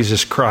Son,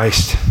 Jesus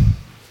Christ.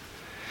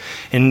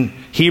 In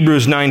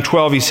Hebrews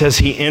 9:12, he says,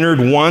 he entered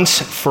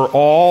once for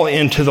all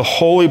into the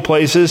holy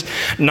places,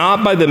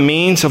 not by the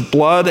means of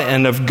blood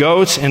and of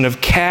goats and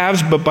of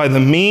calves, but by the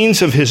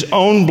means of his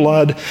own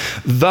blood,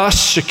 thus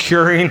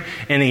securing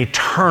an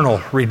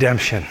eternal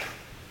redemption.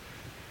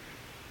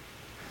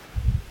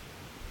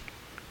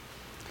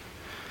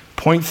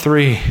 Point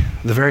 3,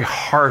 the very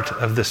heart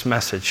of this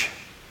message.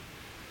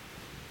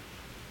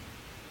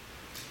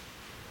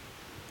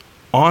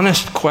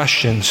 Honest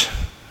questions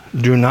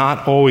do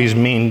not always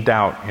mean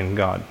doubt in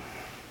God.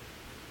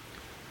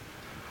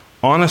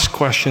 Honest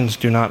questions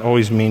do not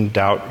always mean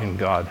doubt in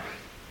God.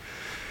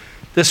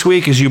 This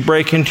week, as you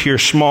break into your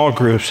small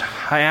groups,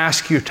 I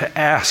ask you to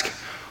ask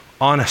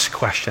honest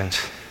questions.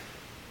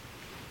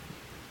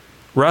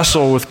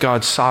 Wrestle with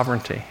God's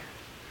sovereignty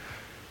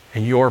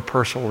and your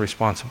personal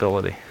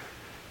responsibility.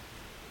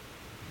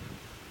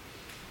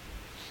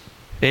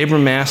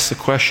 Abram asked the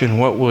question,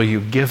 what will you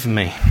give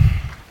me?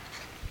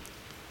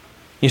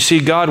 You see,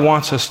 God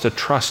wants us to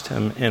trust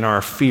him in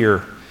our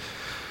fear,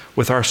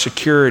 with our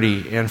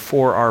security, and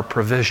for our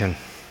provision.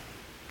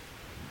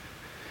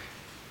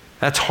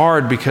 That's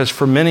hard because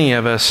for many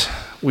of us,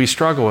 we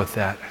struggle with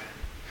that.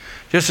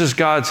 Just as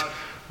God's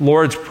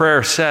Lord's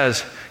Prayer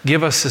says,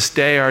 give us this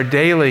day our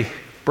daily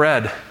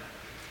bread.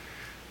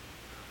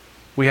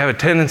 We have a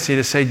tendency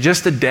to say,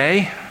 just a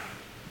day?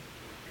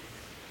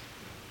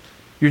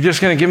 You're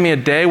just going to give me a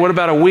day? What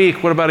about a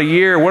week? What about a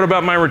year? What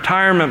about my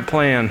retirement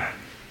plan?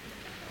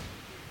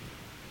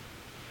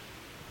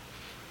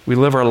 We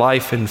live our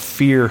life in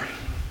fear,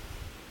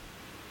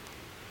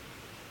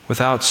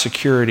 without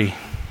security,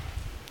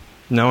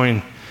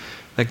 knowing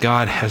that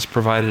God has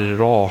provided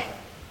it all.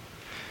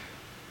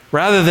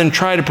 Rather than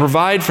try to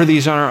provide for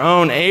these on our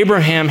own,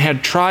 Abraham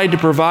had tried to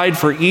provide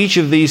for each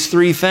of these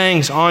three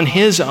things on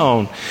his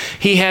own.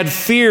 He had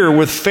fear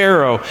with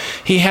Pharaoh.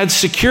 He had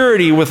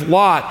security with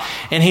Lot.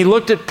 And he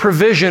looked at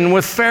provision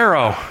with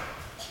Pharaoh.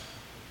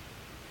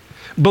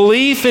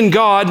 Belief in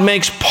God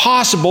makes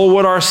possible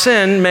what our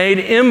sin made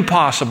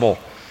impossible.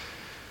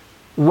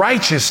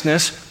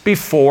 Righteousness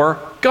before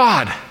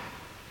God.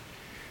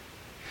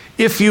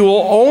 If you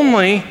will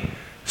only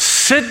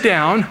sit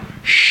down,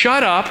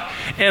 shut up,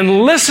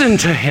 and listen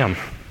to him,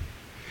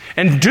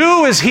 and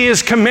do as he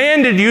has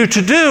commanded you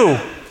to do.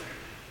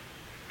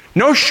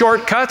 No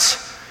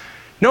shortcuts,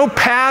 no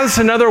paths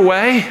another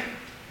way.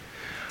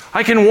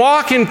 I can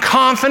walk in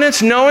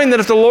confidence knowing that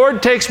if the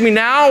Lord takes me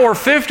now or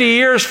 50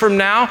 years from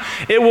now,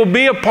 it will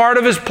be a part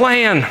of his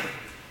plan.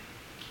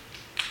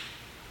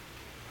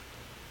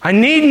 I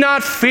need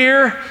not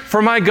fear,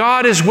 for my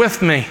God is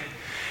with me.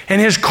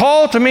 And his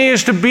call to me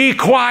is to be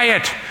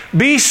quiet,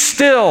 be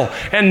still,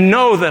 and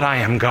know that I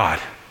am God.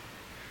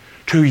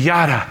 To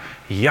yada,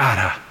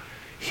 yada,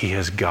 he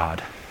is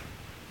God.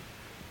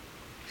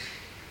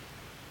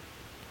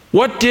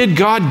 What did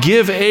God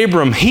give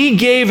Abram? He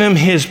gave him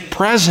his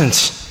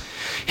presence,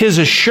 his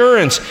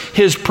assurance,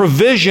 his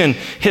provision,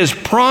 his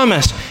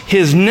promise,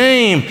 his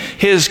name,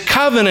 his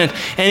covenant,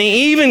 and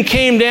he even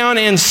came down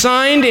and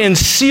signed and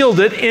sealed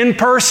it in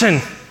person.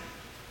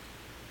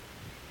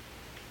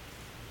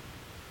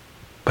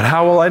 But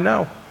how will I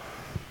know?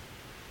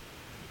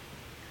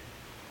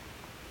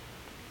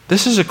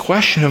 This is a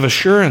question of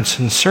assurance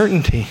and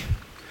certainty.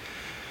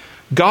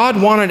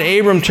 God wanted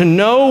Abram to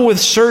know with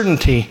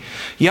certainty,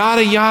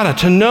 yada, yada,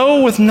 to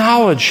know with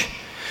knowledge.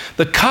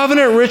 The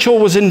covenant ritual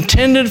was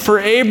intended for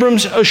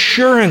Abram's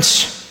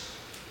assurance.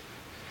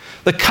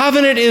 The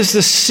covenant is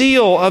the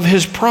seal of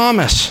his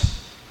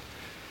promise.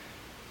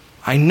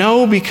 I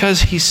know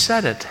because he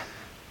said it.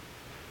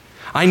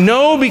 I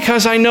know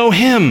because I know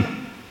him.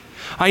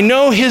 I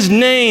know his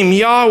name,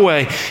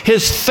 Yahweh,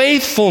 his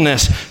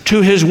faithfulness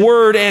to his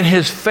word, and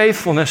his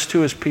faithfulness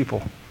to his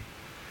people.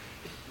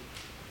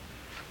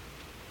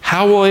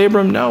 How will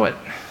Abram know it?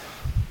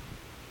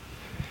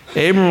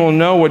 Abram will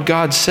know what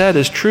God said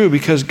is true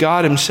because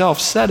God himself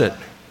said it.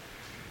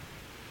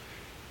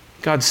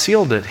 God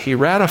sealed it. He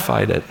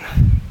ratified it.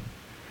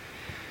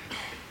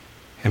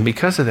 And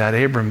because of that,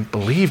 Abram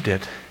believed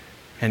it,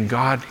 and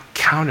God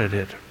counted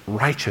it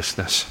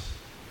righteousness.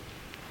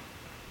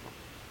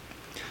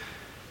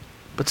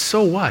 But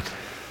so what?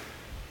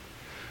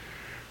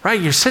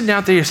 Right? You're sitting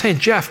out there, you're saying,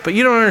 Jeff, but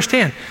you don't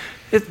understand.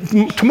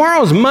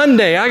 Tomorrow's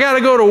Monday. I got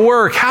to go to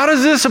work. How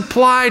does this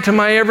apply to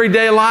my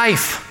everyday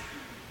life?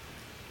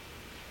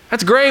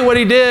 That's great what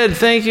he did.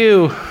 Thank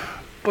you.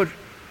 But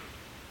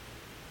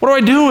what do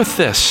I do with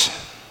this?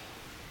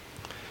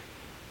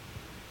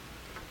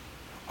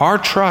 Our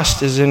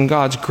trust is in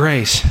God's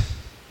grace,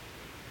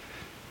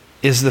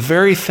 is the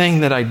very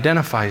thing that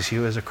identifies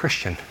you as a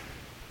Christian.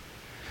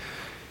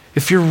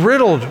 If you're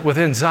riddled with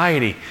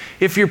anxiety,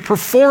 if you're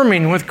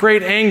performing with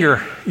great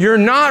anger, you're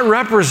not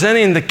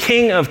representing the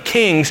King of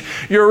Kings,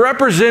 you're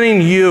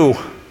representing you.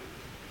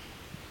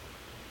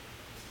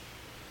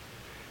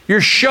 You're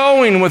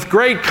showing with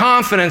great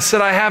confidence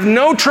that I have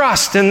no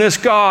trust in this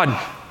God.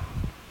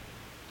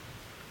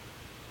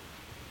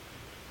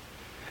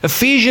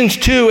 Ephesians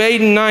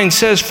 2:8-9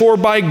 says, "For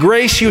by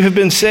grace you have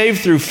been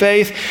saved through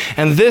faith,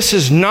 and this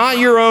is not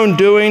your own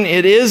doing,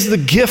 it is the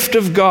gift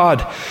of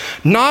God,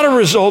 not a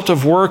result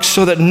of works,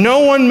 so that no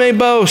one may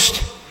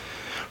boast.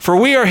 For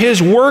we are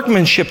His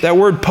workmanship," that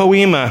word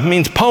poema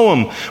means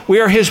poem. "We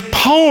are His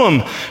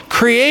poem,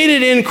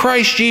 created in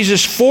Christ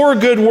Jesus for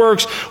good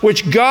works,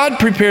 which God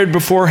prepared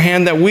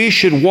beforehand that we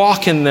should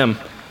walk in them."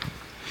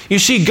 You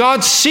see,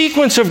 God's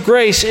sequence of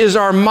grace is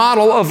our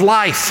model of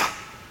life.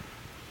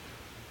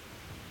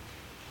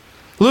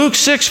 Luke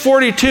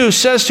 6:42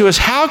 says to us,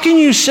 "How can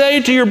you say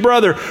to your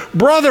brother,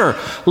 'Brother,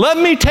 let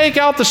me take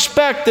out the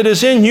speck that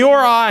is in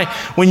your eye,'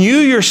 when you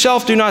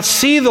yourself do not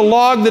see the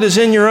log that is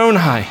in your own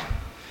eye?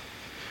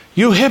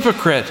 You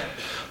hypocrite,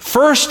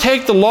 first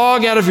take the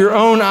log out of your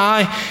own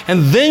eye,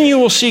 and then you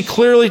will see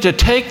clearly to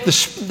take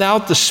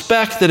out the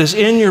speck that is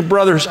in your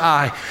brother's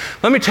eye."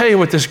 Let me tell you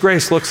what this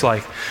grace looks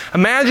like.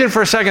 Imagine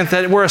for a second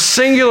that we're a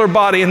singular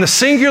body, and the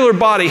singular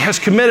body has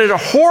committed a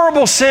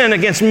horrible sin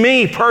against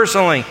me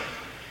personally.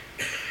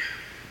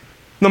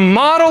 The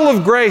model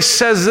of grace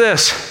says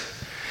this: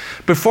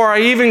 before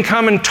I even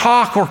come and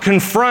talk or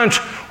confront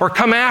or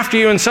come after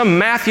you in some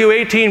Matthew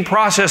 18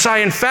 process, I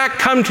in fact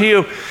come to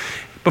you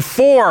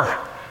before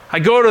I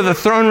go to the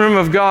throne room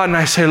of God and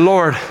I say,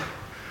 "Lord,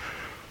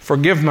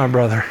 forgive my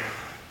brother,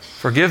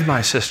 forgive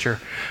my sister,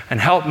 and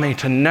help me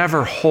to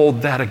never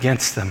hold that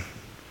against them."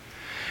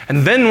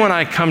 And then when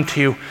I come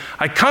to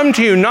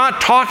you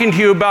not talking to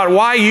you about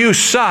why you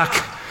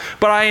suck,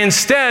 but I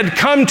instead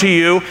come to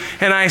you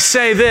and I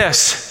say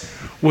this: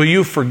 will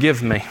you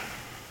forgive me?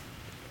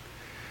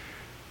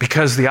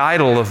 Because the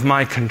idol of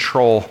my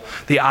control,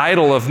 the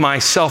idol of my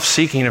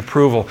self-seeking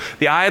approval,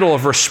 the idol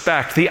of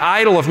respect, the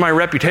idol of my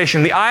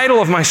reputation, the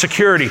idol of my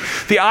security,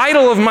 the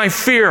idol of my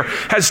fear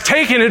has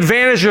taken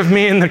advantage of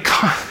me in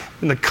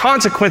the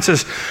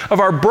consequences of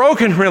our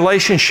broken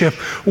relationship.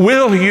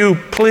 Will you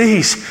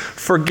please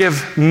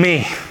forgive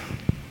me?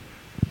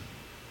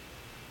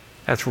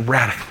 That's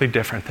radically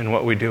different than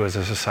what we do as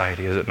a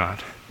society, is it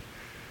not?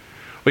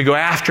 We go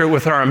after it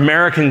with our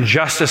American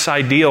justice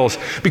ideals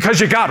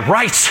because you got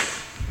rights.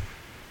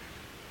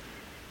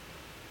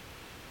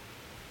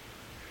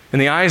 In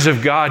the eyes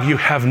of God, you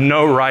have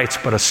no rights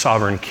but a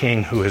sovereign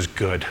king who is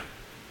good.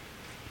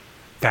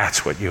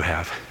 That's what you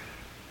have.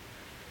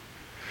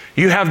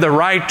 You have the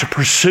right to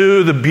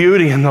pursue the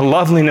beauty and the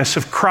loveliness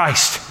of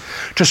Christ,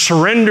 to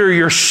surrender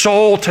your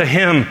soul to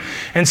Him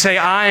and say,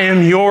 "I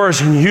am yours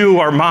and you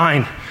are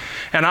mine.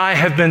 And I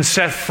have been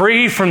set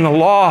free from the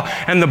law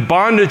and the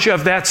bondage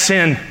of that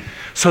sin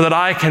so that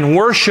I can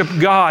worship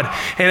God."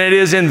 And it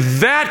is in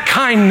that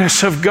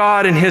kindness of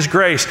God and His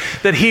grace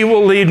that He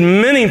will lead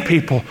many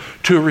people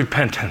to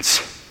repentance.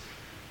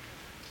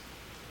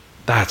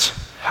 That's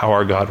how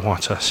our God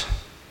wants us.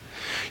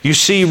 You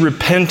see,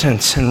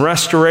 repentance and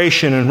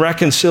restoration and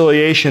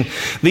reconciliation,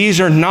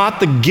 these are not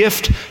the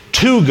gift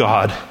to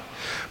God,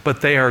 but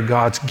they are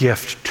God's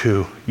gift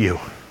to you.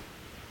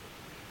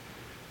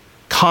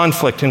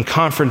 Conflict and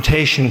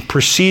confrontation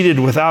preceded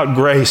without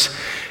grace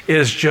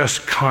is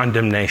just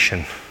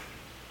condemnation.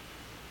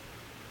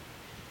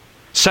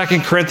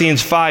 2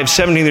 Corinthians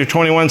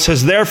 5:17-21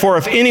 says, "Therefore,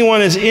 if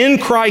anyone is in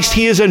Christ,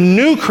 he is a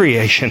new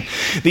creation.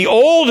 The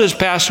old has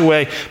passed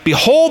away.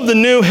 Behold, the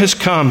new has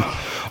come.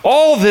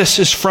 All this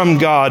is from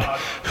God,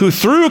 who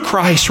through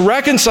Christ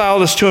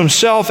reconciled us to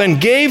Himself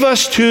and gave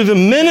us to the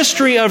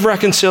ministry of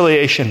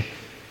reconciliation."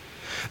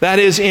 That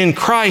is, in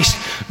Christ,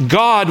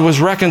 God was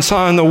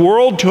reconciling the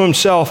world to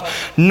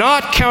Himself,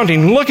 not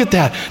counting, look at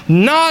that,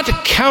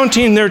 not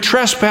counting their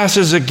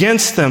trespasses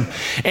against them,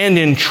 and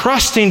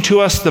entrusting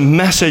to us the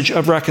message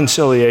of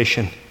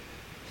reconciliation.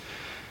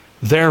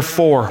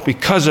 Therefore,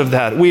 because of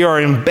that, we are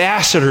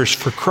ambassadors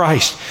for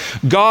Christ,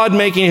 God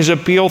making His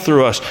appeal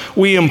through us.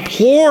 We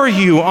implore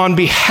you on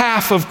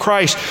behalf of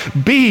Christ,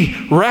 be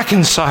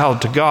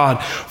reconciled to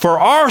God. For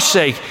our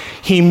sake,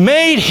 He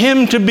made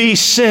Him to be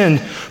sin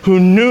who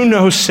knew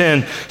no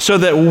sin, so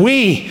that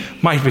we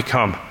might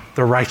become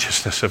the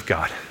righteousness of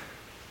God.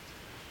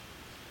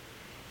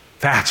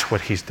 That's what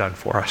He's done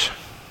for us.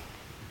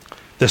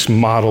 This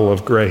model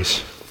of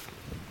grace.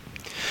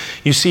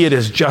 You see, it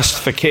is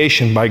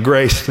justification by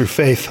grace through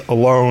faith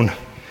alone,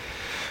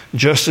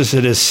 just as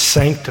it is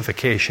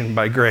sanctification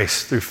by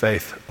grace through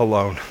faith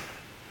alone.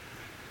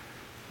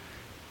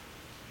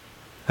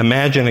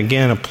 Imagine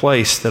again a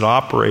place that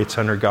operates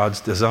under God's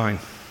design,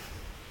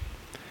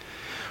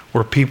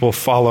 where people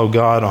follow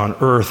God on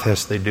earth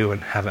as they do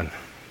in heaven.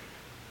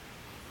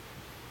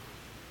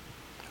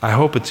 I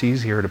hope it's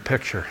easier to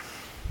picture.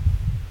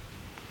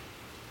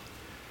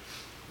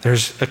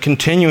 There's a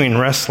continuing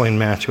wrestling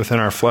match within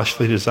our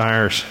fleshly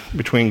desires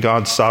between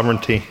God's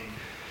sovereignty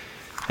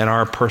and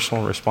our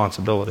personal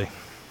responsibility.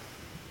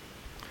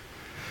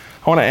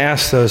 I want to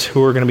ask those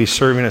who are going to be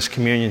serving us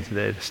communion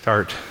today to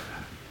start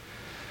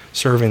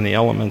serving the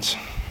elements.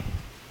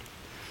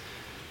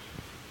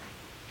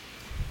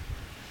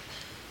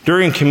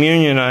 During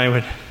communion, I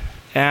would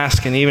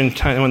ask, and even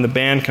when the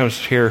band comes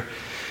here,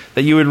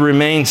 that you would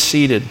remain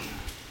seated.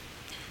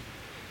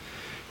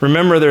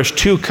 Remember, there's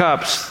 2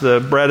 cups. The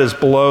bread is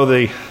below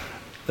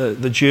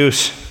the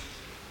juice.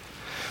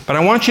 But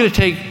I want you to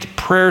take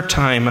prayer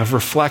time of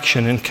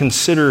reflection and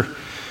consider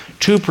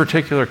 2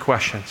 particular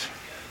questions.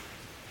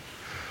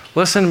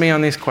 Listen to me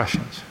on these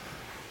questions.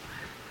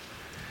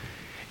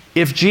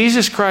 If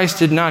Jesus Christ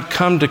did not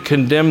come to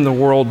condemn the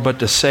world but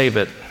to save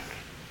it,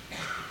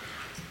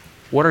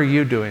 what are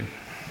you doing?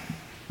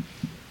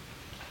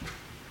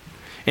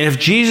 And if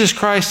Jesus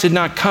Christ did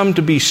not come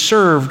to be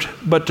served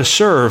but to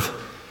serve,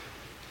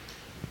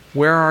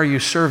 where are you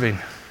serving?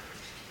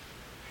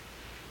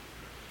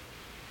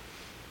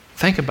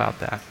 Think about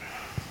that.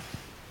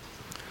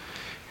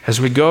 As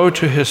we go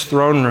to his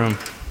throne room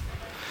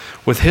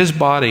with his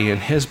body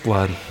and his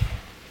blood,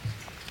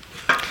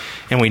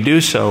 and we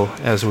do so,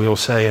 as we will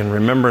say, in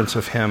remembrance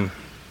of him,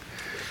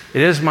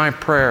 it is my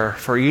prayer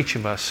for each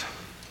of us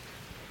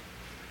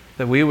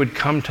that we would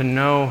come to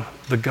know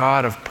the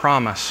God of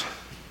promise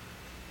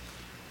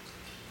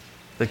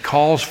that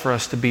calls for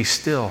us to be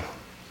still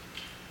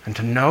and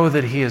to know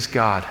that he is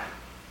God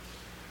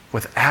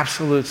with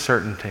absolute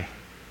certainty,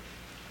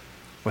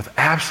 with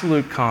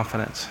absolute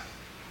confidence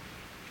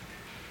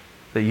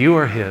that you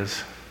are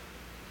his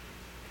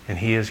and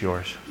he is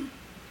yours,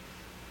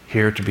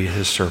 here to be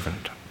his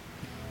servant.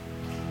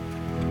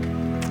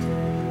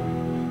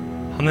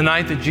 On the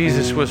night that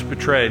Jesus was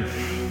betrayed,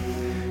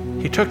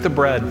 he took the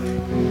bread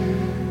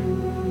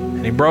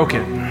and he broke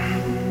it.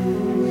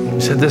 He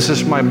said, "This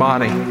is my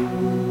body."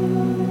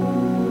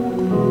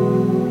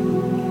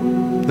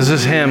 This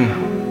is him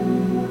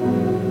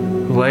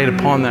who laid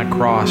upon that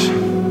cross,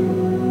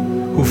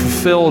 who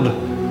fulfilled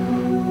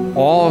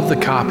all of the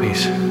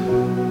copies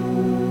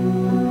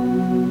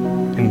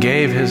and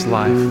gave his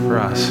life for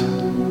us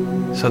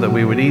so that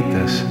we would eat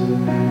this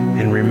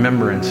in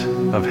remembrance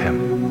of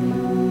him.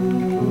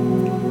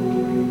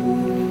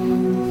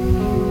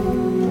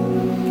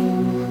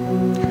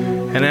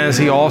 And as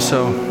he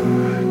also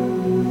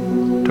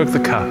took the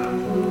cup,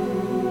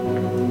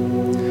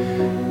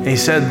 he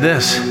said,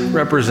 "This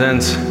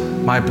represents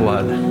my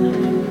blood,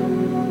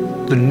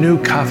 the new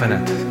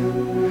covenant,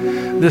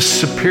 this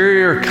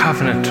superior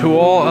covenant to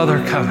all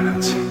other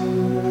covenants,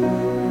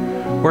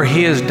 where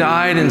he has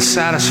died and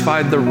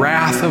satisfied the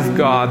wrath of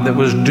God that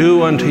was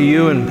due unto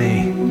you and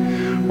me,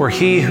 where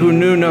he who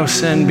knew no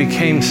sin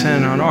became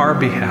sin on our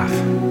behalf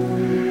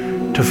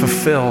to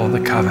fulfill the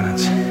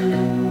covenants."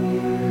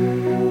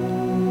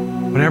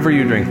 Whenever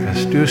you drink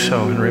this, do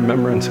so in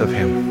remembrance of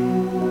him.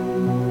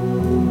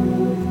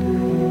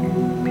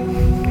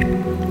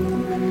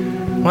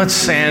 Let's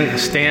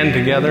stand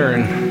together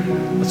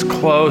and let's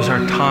close our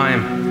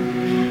time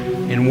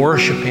in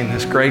worshiping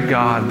this great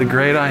God, the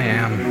great I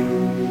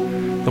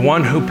am, the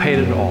one who paid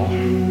it all.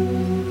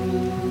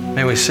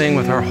 May we sing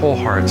with our whole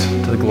hearts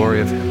to the glory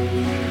of him.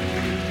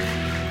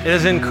 It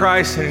is in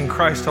Christ and in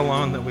Christ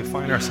alone that we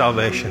find our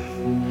salvation.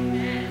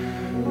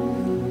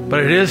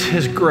 But it is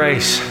his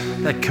grace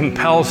that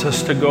compels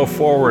us to go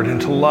forward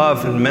and to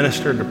love and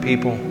minister to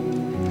people.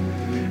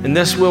 And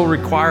this will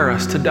require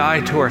us to die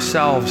to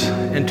ourselves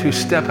and to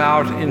step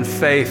out in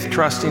faith,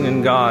 trusting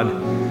in God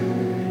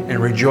and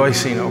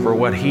rejoicing over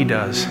what he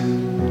does,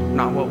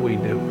 not what we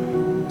do.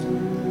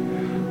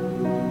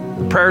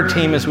 The prayer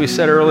team, as we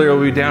said earlier,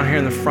 will be down here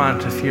in the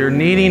front. If you're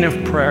needing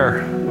of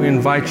prayer, we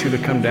invite you to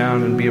come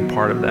down and be a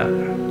part of that.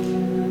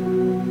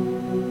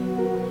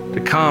 To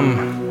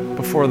come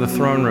before the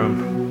throne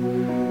room,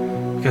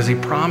 because he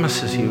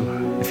promises you,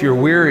 if you're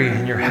weary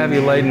and you're heavy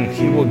laden,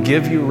 he will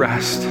give you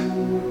rest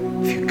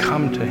if you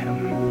come to him.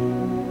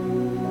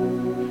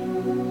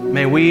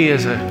 May we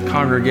as a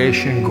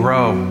congregation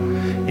grow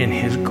in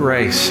his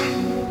grace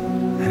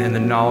and in the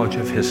knowledge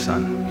of his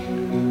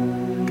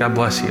Son. God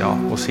bless you all.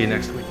 We'll see you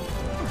next week.